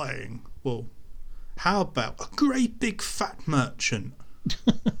you buying? Well, how about a great big fat merchant?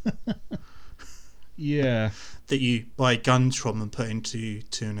 Yeah. That you buy guns from and put into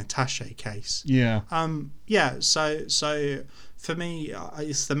an attaché case. Yeah. So for me,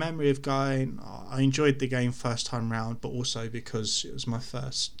 it's the memory of going, I enjoyed the game first time round, but also because it was my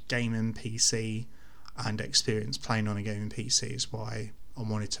first gaming PC and experience playing on a gaming PC is why I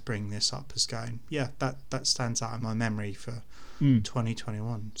wanted to bring this up as going, yeah, that stands out in my memory for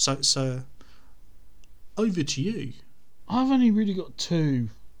 2021. So over to you. I've only really got two.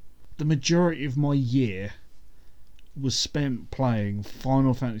 The majority of my year was spent playing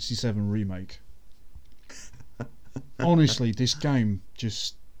Final Fantasy VII Remake. Honestly, this game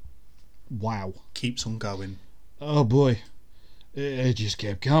just... wow. Keeps on going. Oh boy. It just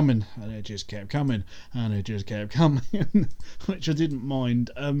kept coming, and it just kept coming, and it just kept coming, which I didn't mind.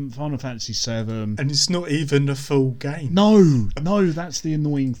 Final Fantasy VII. And it's not even a full game. No, that's the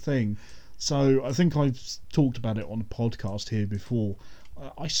annoying thing. So I think I've talked about it on a podcast here before.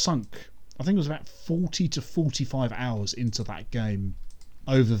 I sunk, I think it was about 40 to 45 hours into that game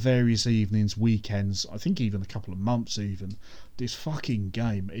over various evenings, weekends, I think even a couple of months even. This fucking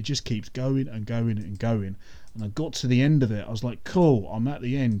game, it just keeps going and going and going. And I got to the end of it, I was like, cool, I'm at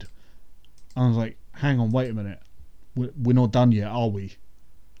the end. And I was like, hang on, wait a minute. We're not done yet, are we?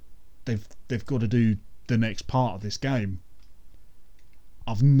 They've got to do the next part of this game.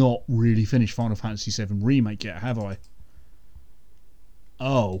 I've not really finished Final Fantasy VII Remake yet, have I?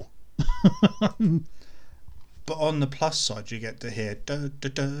 Oh. But on the plus side, you get to hear da da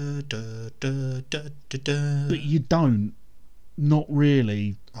da da da da da da. But you don't. Not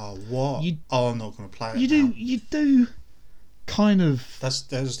really. Oh, what? I'm not going to play it. You do. Kind of. That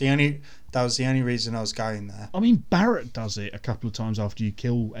was the only reason I was going there. I mean, Barrett does it a couple of times after you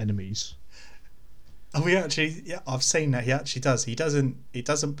kill enemies. Oh, I've seen that. He actually does. He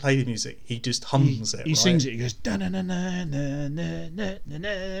doesn't play the music. He just hums it. He sings it. He goes da na na na na na na na,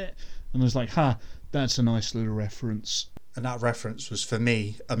 and I was like, ha, that's a nice little reference. And that reference was for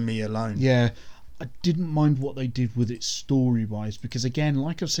me and me alone. Yeah. I didn't mind what they did with it story-wise, because again,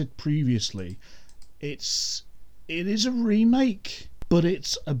 like I've said previously, it is a remake, but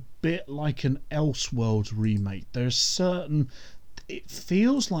it's a bit like an Elseworlds remake. There's certain... It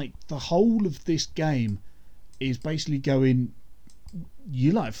feels like the whole of this game is basically going,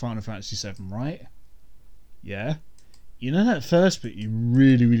 you like Final Fantasy VII, right? Yeah? You know that first bit you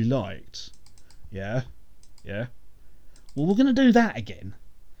really, really liked? Yeah? Yeah? Well, we're going to do that again.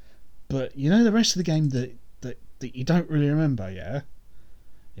 But you know the rest of the game that you don't really remember, yeah?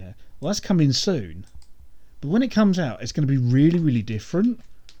 Yeah. Well, that's coming soon. But when it comes out, it's going to be really, really different.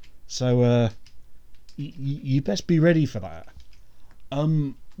 So, you best be ready for that.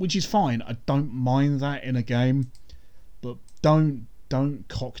 Which is fine. I don't mind that in a game. But don't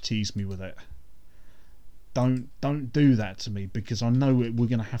cock tease me with it. Don't do that to me, because I know we're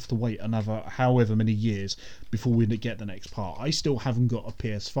going to have to wait another however many years before we get the next part. I still haven't got a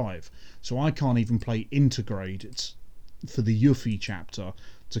PS5, so I can't even play Intergrade for the Yuffie chapter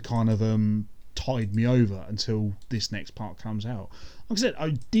to kind of tide me over until this next part comes out. Like I said, I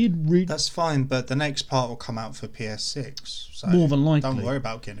did read... That's fine, but the next part will come out for PS6, so more than likely. Don't worry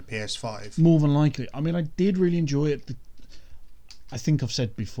about getting a PS5. More than likely. I mean, I did really enjoy it. I think I've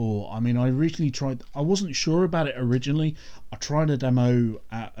said before, I mean, I originally tried... I wasn't sure about it originally. I tried a demo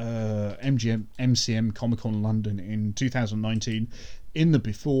at MCM Comic-Con London in 2019, in the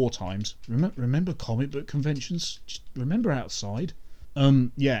before times. Remember comic book conventions? Just remember outside?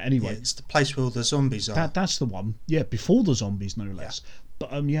 Anyway. Yeah, it's the place where all the zombies are. That's the one. Yeah, before the zombies, no less. Yeah.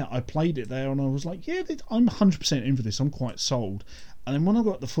 But, I played it there and I was like, yeah, I'm 100% in for this. I'm quite sold. And then when I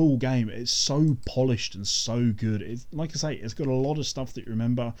got the full game, it's so polished and so good. It's, like I say, it's got a lot of stuff that you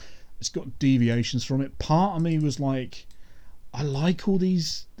remember. It's got deviations from it. Part of me was like, I like all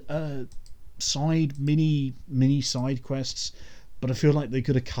these side mini side quests, but I feel like they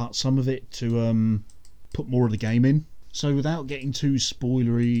could have cut some of it to put more of the game in. So without getting too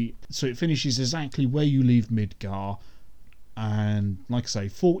spoilery, so it finishes exactly where you leave Midgar. And like I say,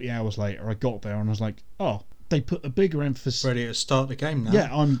 40 hours later, I got there and I was like, oh, they put a bigger emphasis. Ready to start the game now? Yeah,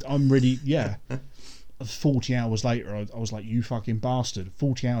 I'm ready. Yeah. 40 hours later, I was like, you fucking bastard.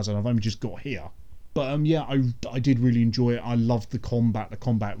 40 hours and I've only just got here. But I did really enjoy it. I loved the combat. The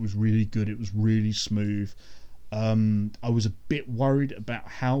combat was really good. It was really smooth. I was a bit worried about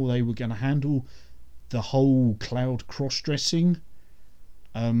how they were going to handle the whole Cloud cross-dressing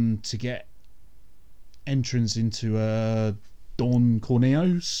to get entrance into Don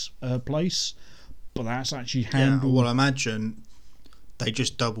Corneo's place. But that's actually handled... Yeah, well, I imagine they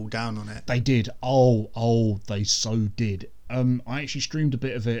just doubled down on it. They did. Oh, they so did. I actually streamed a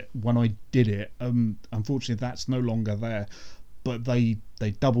bit of it when I did it. Unfortunately, that's no longer there. But they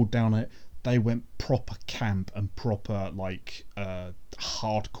doubled down on it. They went proper camp and proper,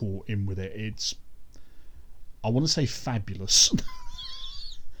 hardcore in with it. It's... I want to say fabulous.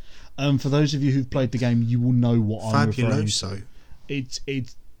 For those of you who've played the game, you will know what I'm referring to.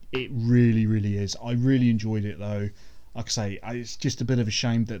 It really, really is. I really enjoyed it though. Like I say, it's just a bit of a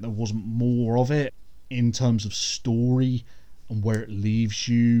shame that there wasn't more of it in terms of story and where it leaves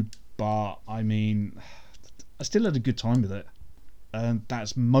you. But I mean, I still had a good time with it. And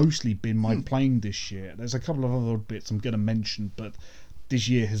that's mostly been my playing this year. There's a couple of other bits I'm going to mention, but this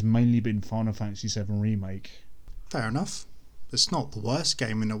year has mainly been Final Fantasy VII Remake. Fair enough. It's not the worst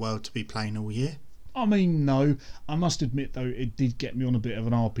game in the world to be playing all year. I mean, no. I must admit, though, it did get me on a bit of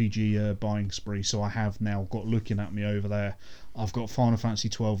an RPG buying spree, so I have now got looking at me over there. I've got Final Fantasy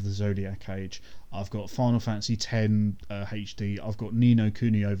XII The Zodiac Age. I've got Final Fantasy X HD. I've got Ni no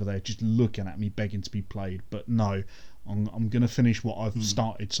Kuni over there just looking at me, begging to be played. But no, I'm going to finish what I've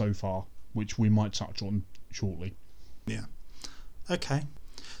started so far, which we might touch on shortly. Yeah. Okay.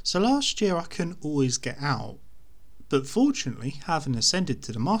 So last year I couldn't always get out, but fortunately, having ascended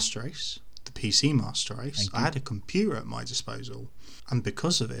to the Master Race, the PC Master Race, I had a computer at my disposal, and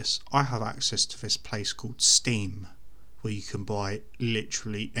because of this, I have access to this place called Steam, where you can buy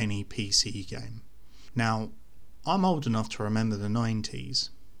literally any PC game. Now, I'm old enough to remember the 90s,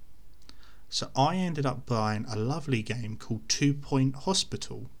 so I ended up buying a lovely game called 2 Point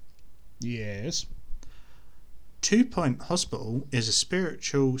Hospital. Yes. 2 Point Hospital is a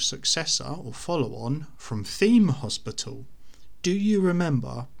spiritual successor or follow-on from Theme Hospital. Do you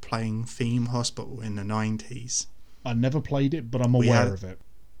remember playing Theme Hospital in the 90s? I never played it, but I'm aware of it.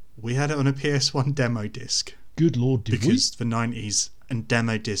 We had it on a PS1 demo disc. Good lord, did we? Because the 90s and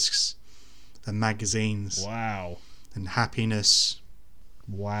demo discs and magazines. Wow. And happiness.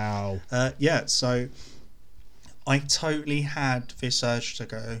 Wow. Yeah, so I totally had this urge to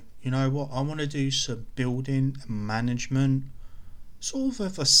go, you know what, I want to do some building and management, sort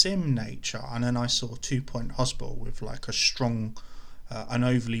of a sim nature. And then I saw 2 Point Hospital with like a strong, an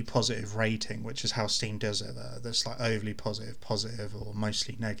overly positive rating, which is how Steam does it. There's like overly positive, or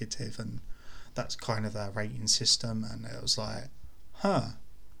mostly negative, and that's kind of their rating system. And it was like,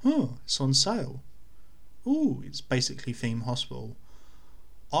 it's on sale. Ooh, it's basically Theme Hospital.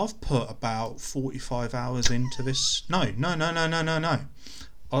 I've put about 45 hours into this. No.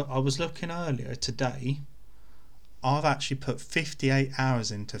 I was looking earlier today. I've actually put 58 hours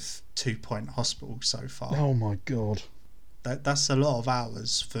into 2 Point Hospital so far. Oh my god. That's a lot of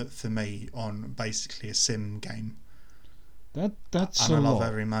hours for me on basically a sim game. That's and a I love lot.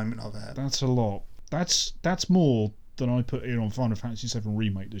 every moment of it. That's a lot. That's more than I put in on Final Fantasy VII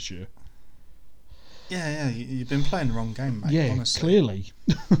Remake this year. Yeah, you've been playing the wrong game, mate. Yeah, honestly. clearly.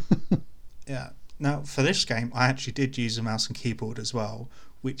 Yeah. Now, for this game, I actually did use a mouse and keyboard as well,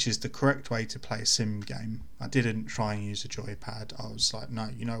 which is the correct way to play a sim game. I didn't try and use a joypad. I was like, no,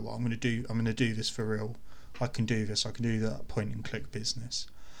 you know what, I'm going to do this for real. I can do this. I can do that point and click business.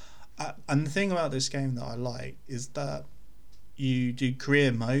 And the thing about this game that I like is that you do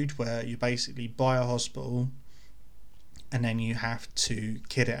career mode, where you basically buy a hospital and then you have to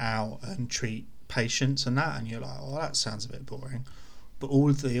kit it out and treat patients and that, and you're like, oh, that sounds a bit boring. But all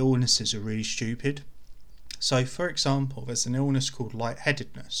of the illnesses are really stupid. So, for example, there's an illness called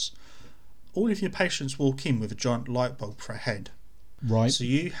lightheadedness. All of your patients walk in with a giant light bulb for a head. Right. So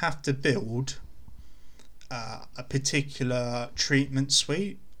you have to build a particular treatment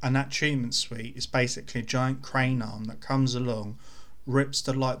suite, and that treatment suite is basically a giant crane arm that comes along, rips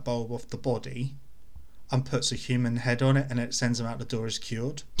the light bulb off the body, and puts a human head on it, and it sends them out the door as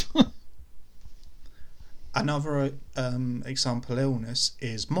cured. Another example illness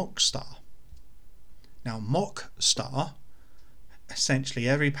is Mockstar. Now, Mockstar, essentially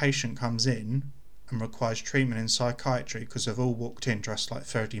every patient comes in and requires treatment in psychiatry because they've all walked in dressed like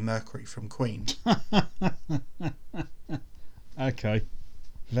Freddie Mercury from Queen. Okay,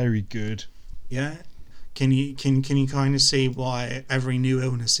 very good. Yeah, can you kind of see why every new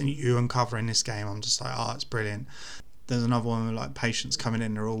illness you uncover in this game, I'm just like, oh, it's brilliant. There's another one where like patients coming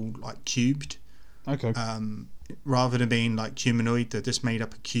in, they're all like cubed. Okay. Rather than being like humanoid, they're just made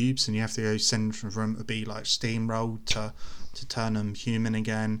up of cubes, and you have to go send from them to be like steamrolled to turn them human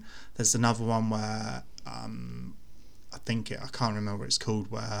again. There's another one where I can't remember what it's called,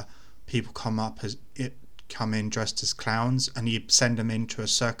 where people come in dressed as clowns, and you send them into a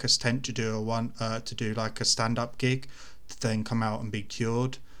circus tent to do like a stand-up gig, to then come out and be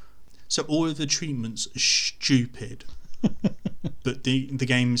cured. So all of the treatments are stupid. But the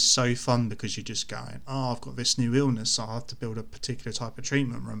game is so fun because you're just going, oh, I've got this new illness, so I have to build a particular type of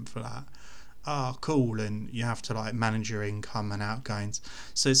treatment room for that. Oh, cool. And you have to like manage your income and outgoings.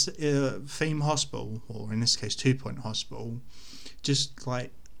 So it's Theme Hospital, or in this case 2 Point Hospital, just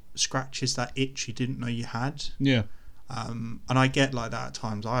like scratches that itch you didn't know you had. Yeah. And I get like that at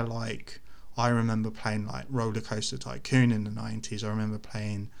times. I remember playing like Roller Coaster Tycoon in the 90s. I remember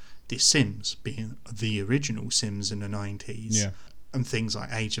playing The Sims, being the original Sims in the 90s. Yeah. And things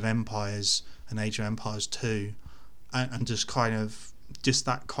like Age of Empires and Age of Empires 2, and just kind of just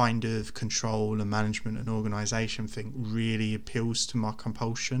that kind of control and management and organisation thing really appeals to my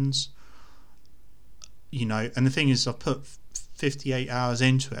compulsions. You know, and the thing is, I've put 58 hours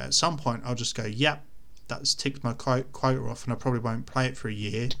into it. At some point, I'll just go, yep, that's ticked my quota off, and I probably won't play it for a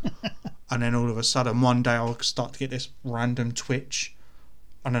year. And then all of a sudden, one day, I'll start to get this random twitch,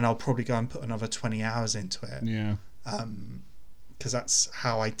 and then I'll probably go and put another 20 hours into it. Yeah. Because that's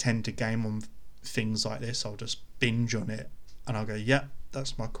how I tend to game on things like this. I'll just binge on it, and I'll go, yep,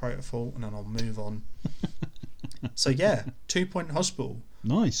 that's my quota full, and then I'll move on. So yeah, 2 Point Hospital.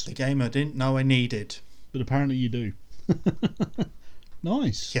 Nice. The game I didn't know I needed. But apparently you do.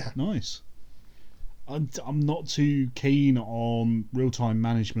 Nice. Yeah. Nice. I'm not too keen on real-time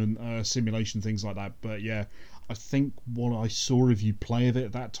management, simulation, things like that. But yeah, I think what I saw of you play of it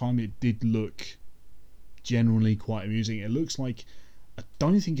at that time, it did look generally quite amusing. It looks like, I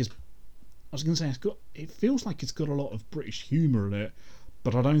don't think it's, I was going to say, it feels like it's got a lot of British humour in it,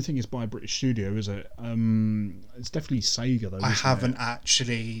 but I don't think it's by a British studio, is it? It's definitely Sega, though.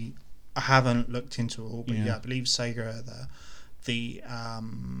 I haven't looked into it all, but yeah, I believe Sega are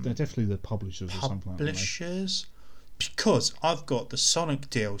they're definitely the publishers or something like that. Publishers? Because I've got the Sonic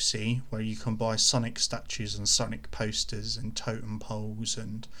DLC where you can buy Sonic statues and Sonic posters and totem poles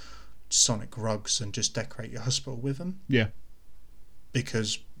and Sonic rugs and just decorate your hospital with them. Yeah.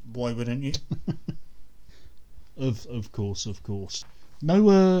 Because why wouldn't you? Of course. No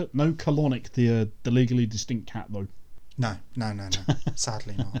Colonic, the legally distinct cat, though. No.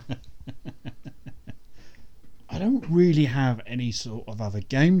 Sadly not. I don't really have any sort of other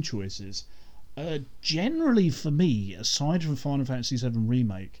game choices. Generally, for me, aside from Final Fantasy VII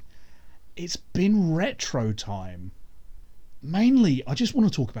Remake, it's been retro time. Mainly, I just want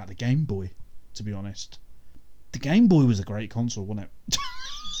to talk about the Game Boy, to be honest. The Game Boy was a great console, wasn't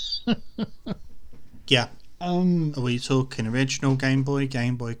it? Yeah. Are we talking original Game Boy,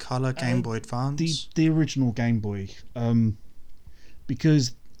 Game Boy Color, Game Boy Advance? The original Game Boy.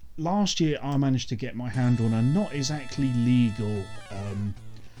 Because last year I managed to get my hand on a not exactly legal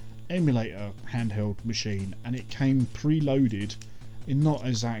emulator handheld machine, and it came preloaded in not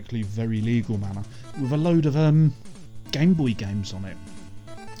exactly very legal manner with a load of Game Boy games on it,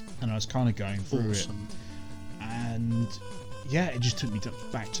 and I was kind of going through it, and yeah, it just took me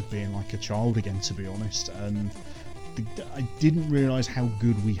back to being like a child again, to be honest. And I didn't realise how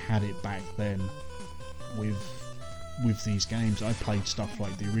good we had it back then with these games. I played stuff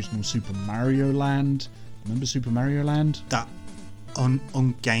like the original Super Mario Land. Remember Super Mario Land? That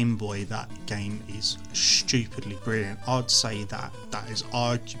on Game Boy, that game is stupidly brilliant. I'd say that is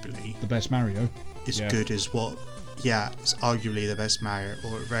arguably the best Mario. Good as what? Yeah, it's arguably the best Mario,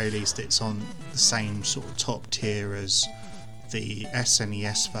 or at very least it's on the same sort of top tier as the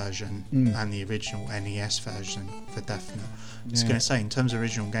SNES version and the original NES version, for definite. I was going to say, in terms of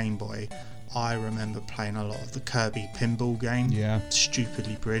original Game Boy, I remember playing a lot of the Kirby pinball game. Yeah.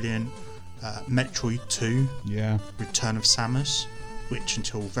 Stupidly brilliant. Metroid 2. Yeah. Return of Samus, which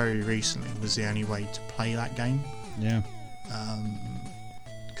until very recently was the only way to play that game. Yeah.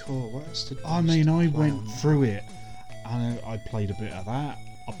 Cool. What else did I went through it, and I played a bit of that.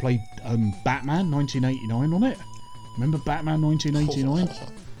 I played Batman 1989 on it. Remember Batman 1989?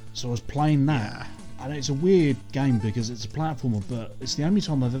 So I was playing that. Yeah. And it's a weird game because it's a platformer, but it's the only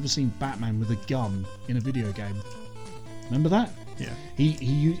time I've ever seen Batman with a gun in a video game. Remember that? Yeah.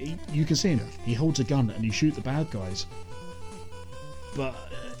 You can see him. He holds a gun and you shoot the bad guys. But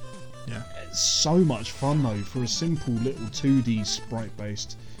yeah, it's so much fun though for a simple little 2D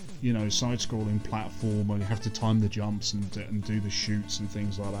sprite-based, side-scrolling platform where you have to time the jumps and do the shoots and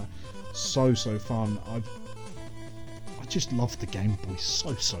things like that. So fun. I just loved the Game Boy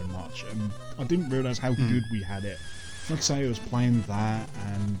so much, and I didn't realise how good we had it. Like I say, I was playing that,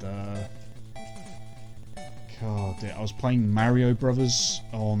 and I was playing Mario Brothers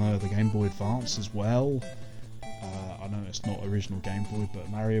on the Game Boy Advance as well. I know it's not original Game Boy, but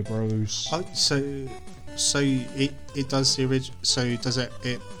Mario Bros. Oh, so it does the original. So does it?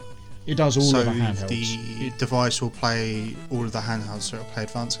 It does all of the handhelds. So the device will play all of the handhelds, so it'll play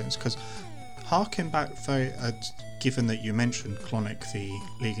advanced games. Because harking back, given that you mentioned Clonic, the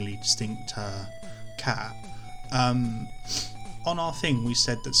legally distinct cat, on our thing we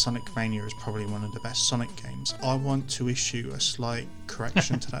said that Sonic Mania is probably one of the best Sonic games. I want to issue a slight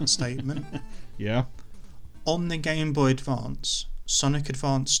correction to that statement. Yeah. On the Game Boy Advance, Sonic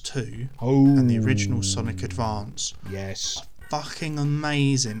Advance 2 and the original Sonic Advance, yes, are fucking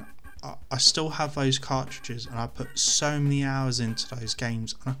amazing. I still have those cartridges, and I put so many hours into those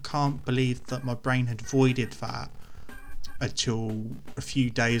games, and I can't believe that my brain had voided that until a few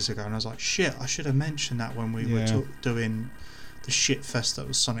days ago, and I was like, shit, I should have mentioned that when we were doing the shit fest that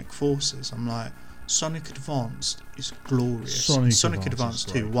was Sonic Forces. I'm like, Sonic Advanced is glorious. Sonic Advanced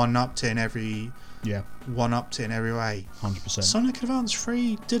is 2 great. one upped it in every Yeah, way. 100%. Sonic Advance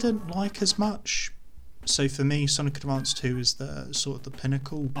 3 didn't like as much. So for me, Sonic Advance 2 is the sort of the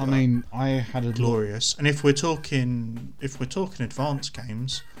pinnacle. I but mean, I had a glorious. And if we're talking advanced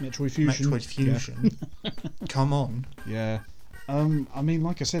games, Metroid Fusion. come on. Yeah. I mean,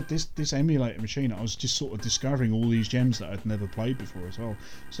 like I said, this emulator machine, I was just sort of discovering all these gems that I'd never played before as well.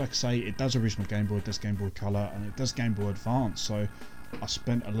 So like I say, it does original Game Boy, it does Game Boy Color, and it does Game Boy Advance. So I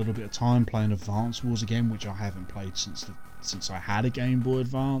spent a little bit of time playing Advance Wars again, which I haven't played since I had a Game Boy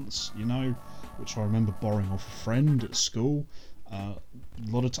Advance, you know, which I remember borrowing off a friend at school. A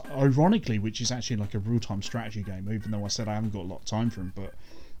lot of ironically, which is actually like a real-time strategy game, even though I said I haven't got a lot of time for them. But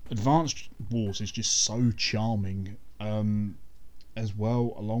Advanced Wars is just so charming. As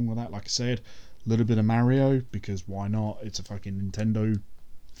well, along with that, like I said, a little bit of Mario, because why not? It's a fucking Nintendo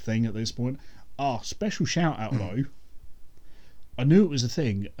thing at this point. Special shout out though. I knew it was a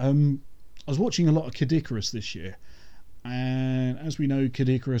thing. I was watching a lot of Kid Icarus this year, and as we know, Kid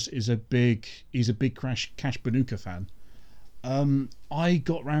Icarus is a big Cash Banooka fan. I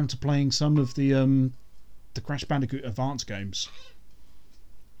got round to playing some of the Crash Bandicoot Advance games.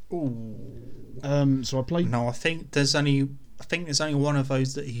 Ooh. So I played. No, I think there's only one of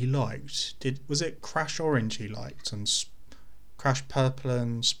those that he liked. Was it Crash Orange he liked and Crash Purple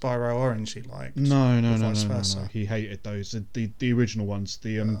and Spyro Orange he liked? No. Vice versa? He hated those. The original ones,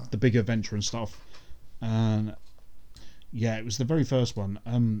 the big adventure and stuff. And yeah, it was the very first one.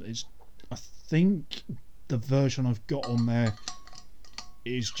 I think the version I've got on there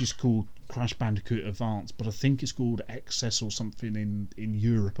is just called Crash Bandicoot Advance, but I think it's called XS or something in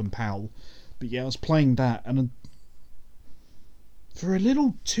Europe and PAL. But yeah, I was playing that, and for a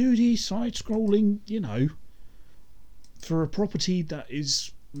little 2D side-scrolling, you know, for a property that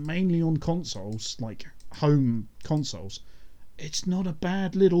is mainly on consoles, like home consoles, it's not a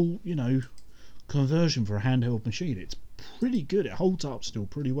bad little, you know, conversion for a handheld machine. It's pretty good. It holds up still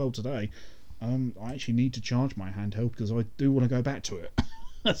pretty well today. I actually need to charge my handheld because I do want to go back to it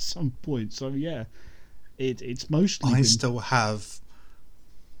at some point. So yeah, it's mostly. I still have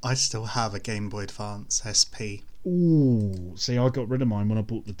a Game Boy Advance SP. Ooh, see, I got rid of mine when I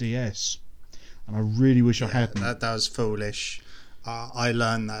bought the DS, and I really wish I hadn't. That was foolish. I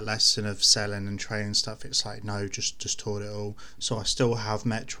learned that lesson of selling and trading stuff. It's like, no, just taught it all. So I still have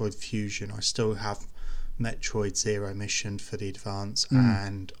Metroid Fusion. I still have Metroid Zero Mission for the Advance,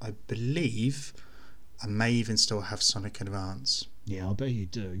 and I believe I may even still have Sonic Advance. Yeah, I bet you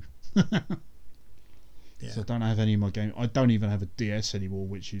do. Yeah. So I don't have any of my games. I don't even have a DS anymore,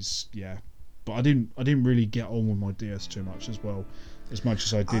 which is But I didn't really get on with my DS too much as well, as much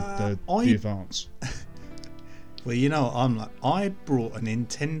as I did the Advance. Well, you know, I brought a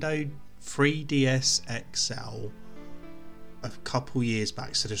Nintendo 3DS XL a couple years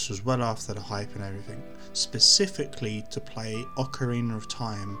back, so this was well after the hype and everything, specifically to play Ocarina of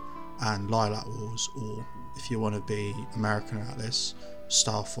Time and Lilac Wars, or if you want to be American about this,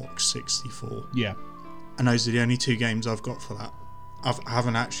 Star Fox 64. Yeah. And those are the only two games I've got for that. I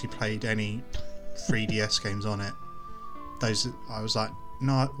haven't actually played any 3DS games on it. I was like,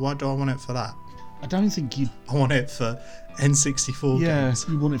 no, why do I want it for that? I don't think you. I want it for N64 games.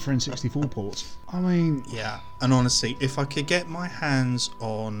 Yeah, you want it for N64 ports. I mean, yeah, and honestly, if I could get my hands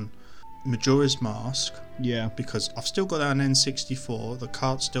on Majora's Mask, yeah, because I've still got that on N64, the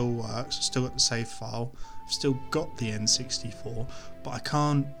card still works, I've still got the save file, I've still got the N64, but I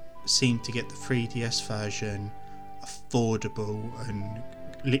can't seem to get the 3DS version affordable and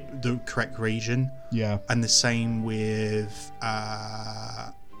the correct region. Yeah, and the same with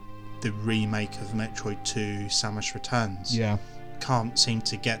the remake of Metroid 2 Samus Returns. Yeah, can't seem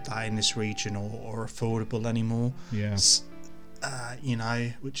to get that in this region or affordable anymore. Yeah, you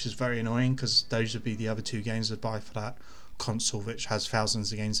know, which is very annoying because those would be the other two games I'd buy for that console, which has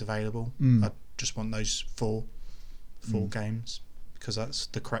thousands of games available. I just want those four games because that's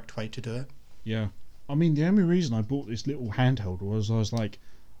the correct way to do it. Yeah, I mean, the only reason I bought this little handheld was I was like,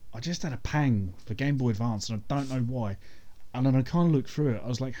 I just had a pang for Game Boy Advance and I don't know why. And then I kind of looked through it. I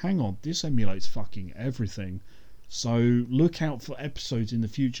was like, hang on, this emulates fucking everything. So look out for episodes in the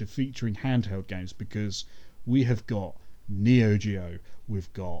future featuring handheld games, because we have got Neo Geo,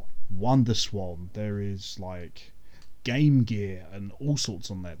 we've got Wonder Swan, there is like Game Gear and all sorts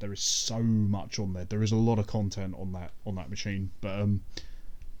on there. There is so much on there. There is a lot of content on that machine. But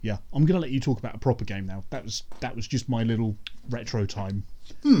yeah, I'm gonna let you talk about a proper game now. That was just my little retro time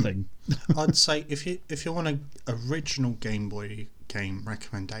thing. I'd say if you want an original Game Boy game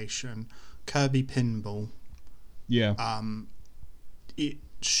recommendation, Kirby Pinball. Yeah. it's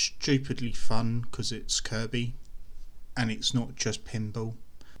stupidly fun because it's Kirby and it's not just pinball.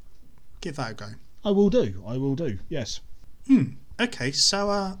 Give that a go. I will do, yes. Okay,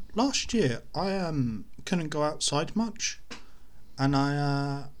 so last year I couldn't go outside much, and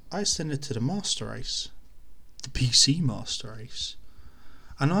I ascended to the Master Race, the PC Master Race,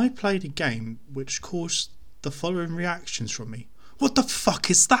 and I played a game which caused the following reactions from me. What the fuck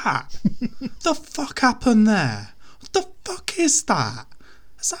is that? The fuck happened there? What the fuck is that?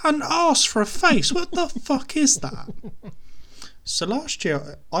 Is that an arse for a face? What the fuck is that? So last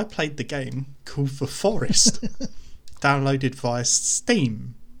year I played the game called The Forest, downloaded via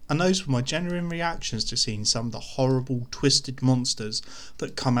Steam, and those were my genuine reactions to seeing some of the horrible twisted monsters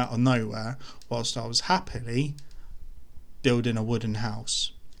that come out of nowhere whilst I was happily building a wooden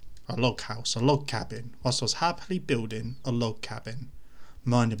house, a log cabin, whilst I was happily building a log cabin,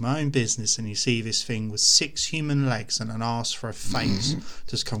 minding my own business, and you see this thing with 6 human legs and an arse for a face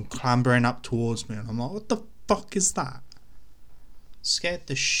just come clambering up towards me, and I'm like, what the fuck is that? Scared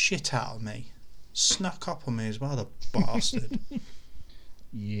the shit out of me. Snuck up on me as well, the bastard.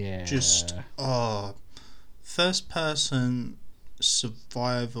 Yeah. Just, first person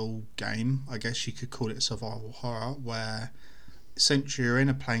survival game, I guess you could call it survival horror, where essentially you're in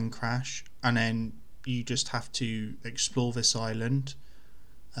a plane crash and then you just have to explore this island,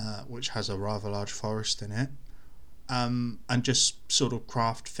 which has a rather large forest in it, and just sort of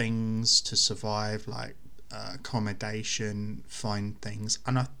craft things to survive, like accommodation, find things.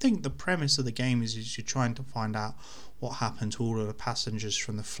 And I think the premise of the game is you're trying to find out what happened to all of the passengers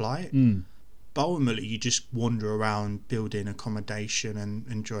from the flight. But ultimately you just wander around building accommodation and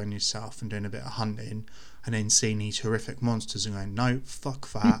enjoying yourself and doing a bit of hunting, and then seeing these horrific monsters and going, no,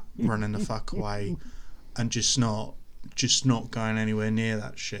 fuck that, running the fuck away, and just not going anywhere near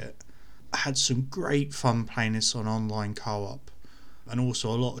that shit. I had some great fun playing this on online co-op, and also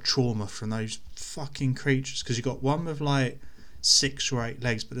a lot of trauma from those fucking creatures, because you got one with like 6 or 8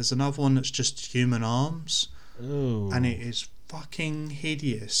 legs, but there's another one that's just human arms. Ooh. And it is fucking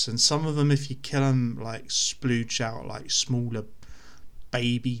hideous, and some of them, if you kill them, like splooge out like smaller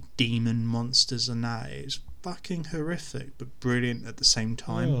baby demon monsters, and that is fucking horrific but brilliant at the same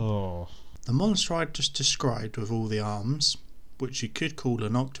time. Oh. The monster I just described with all the arms, which you could call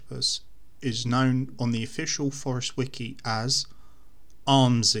an octopus, is known on the official Forest Wiki as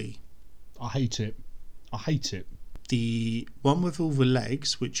Armsy. I hate it. The one with all the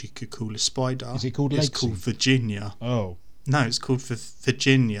legs, which you could call a spider, Is it called is Legsy? called Virginia. Oh. No, it's called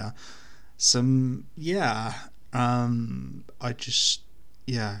Virginia.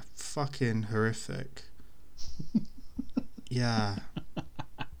 Fucking horrific. Yeah.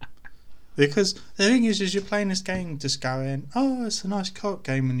 Because the thing is you're playing this game just going, oh, it's a nice co-op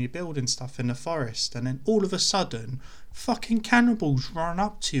game when you're building stuff in the forest, and then all of a sudden fucking cannibals run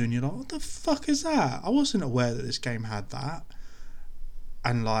up to you and you're like, what the fuck is that? I wasn't aware that this game had that.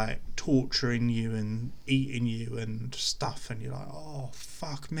 And like torturing you and eating you and stuff, and you're like, oh,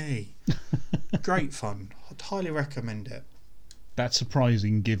 fuck me. Great fun. I'd highly recommend it. That's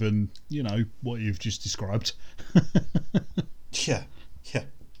surprising given, what you've just described. Yeah.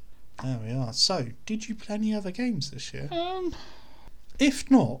 There we are. So, did you play any other games this year?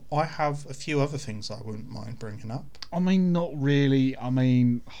 If not, I have a few other things I wouldn't mind bringing up. I mean, not really. I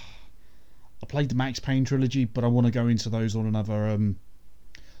mean, I played the Max Payne trilogy, but I want to go into those on another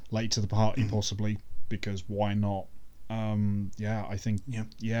late to the party possibly, because why not? I think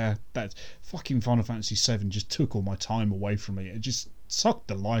that fucking Final Fantasy VII just took all my time away from me. It just sucked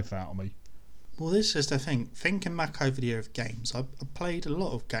the life out of me. Well, this is the thing. Thinking back over the year of games, I played a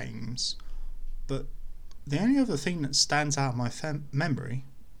lot of games, but the only other thing that stands out in my memory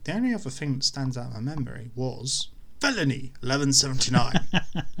was Felony 1179.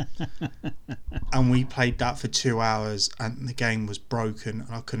 And we played that for 2 hours, and the game was broken,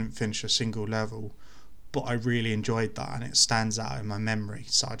 and I couldn't finish a single level. But I really enjoyed that, and it stands out in my memory.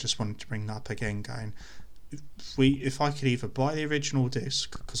 So I just wanted to bring that up again, going, if I could either buy the original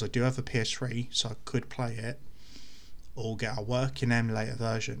disc, because I do have a PS3, so I could play it, or get a working emulator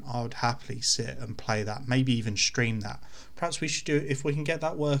version, I would happily sit and play that, maybe even stream that. Perhaps we should do it if we can get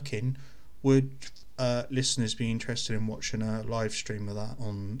that working. Would listeners be interested in watching a live stream of that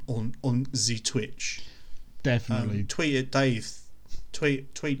on the Twitch? Definitely. Tweet Dave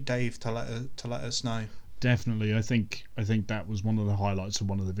to let us know. Definitely. I think that was one of the highlights of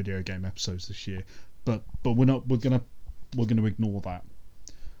one of the video game episodes this year. But we're gonna ignore that.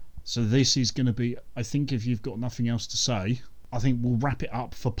 So this is gonna be, I think, if you've got nothing else to say, I think we'll wrap it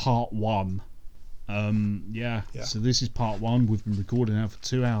up for part 1. So this is part 1. We've been recording now for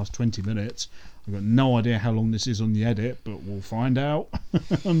 2 hours 20 minutes. I've got no idea how long this is on the edit, but we'll find out.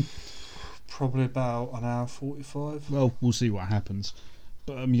 Probably about an hour 45. Well, we'll see what happens.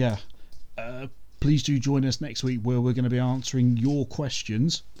 But please do join us next week where we're going to be answering your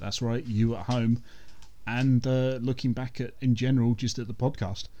questions. That's right, you at home. And looking back at, in general, just at the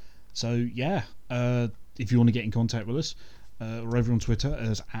podcast. So, yeah, if you want to get in contact with us, we're over on Twitter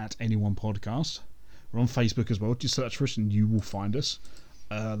as @AnyonePodcast. We're on Facebook as well. Just search for us and you will find us.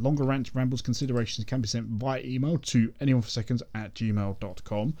 Longer rants, rambles, considerations can be sent via email to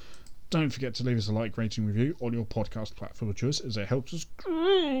anyoneforseconds@gmail.com. Don't forget to leave us a like, rating, review on your podcast platform of choice, as it helps us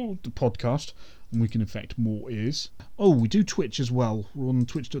grow the podcast and we can affect more ears. Oh, we do Twitch as well. We're on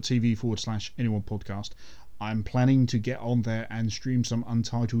twitch.tv/anyoneepodcast. I'm planning to get on there and stream some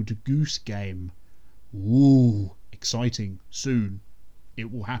Untitled Goose Game. Ooh, exciting. Soon.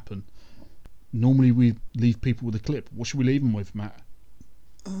 It will happen. Normally we leave people with a clip. What should we leave them with, Matt?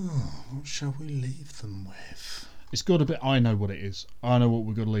 Oh, what shall we leave them with? It's got a bit... I know what it is. I know what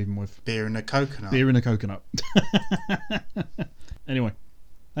we've got to leave them with. Beer and a coconut. Beer and a coconut. Anyway,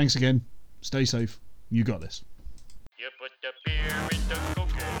 thanks again. Stay safe. You got this. You put the beer in the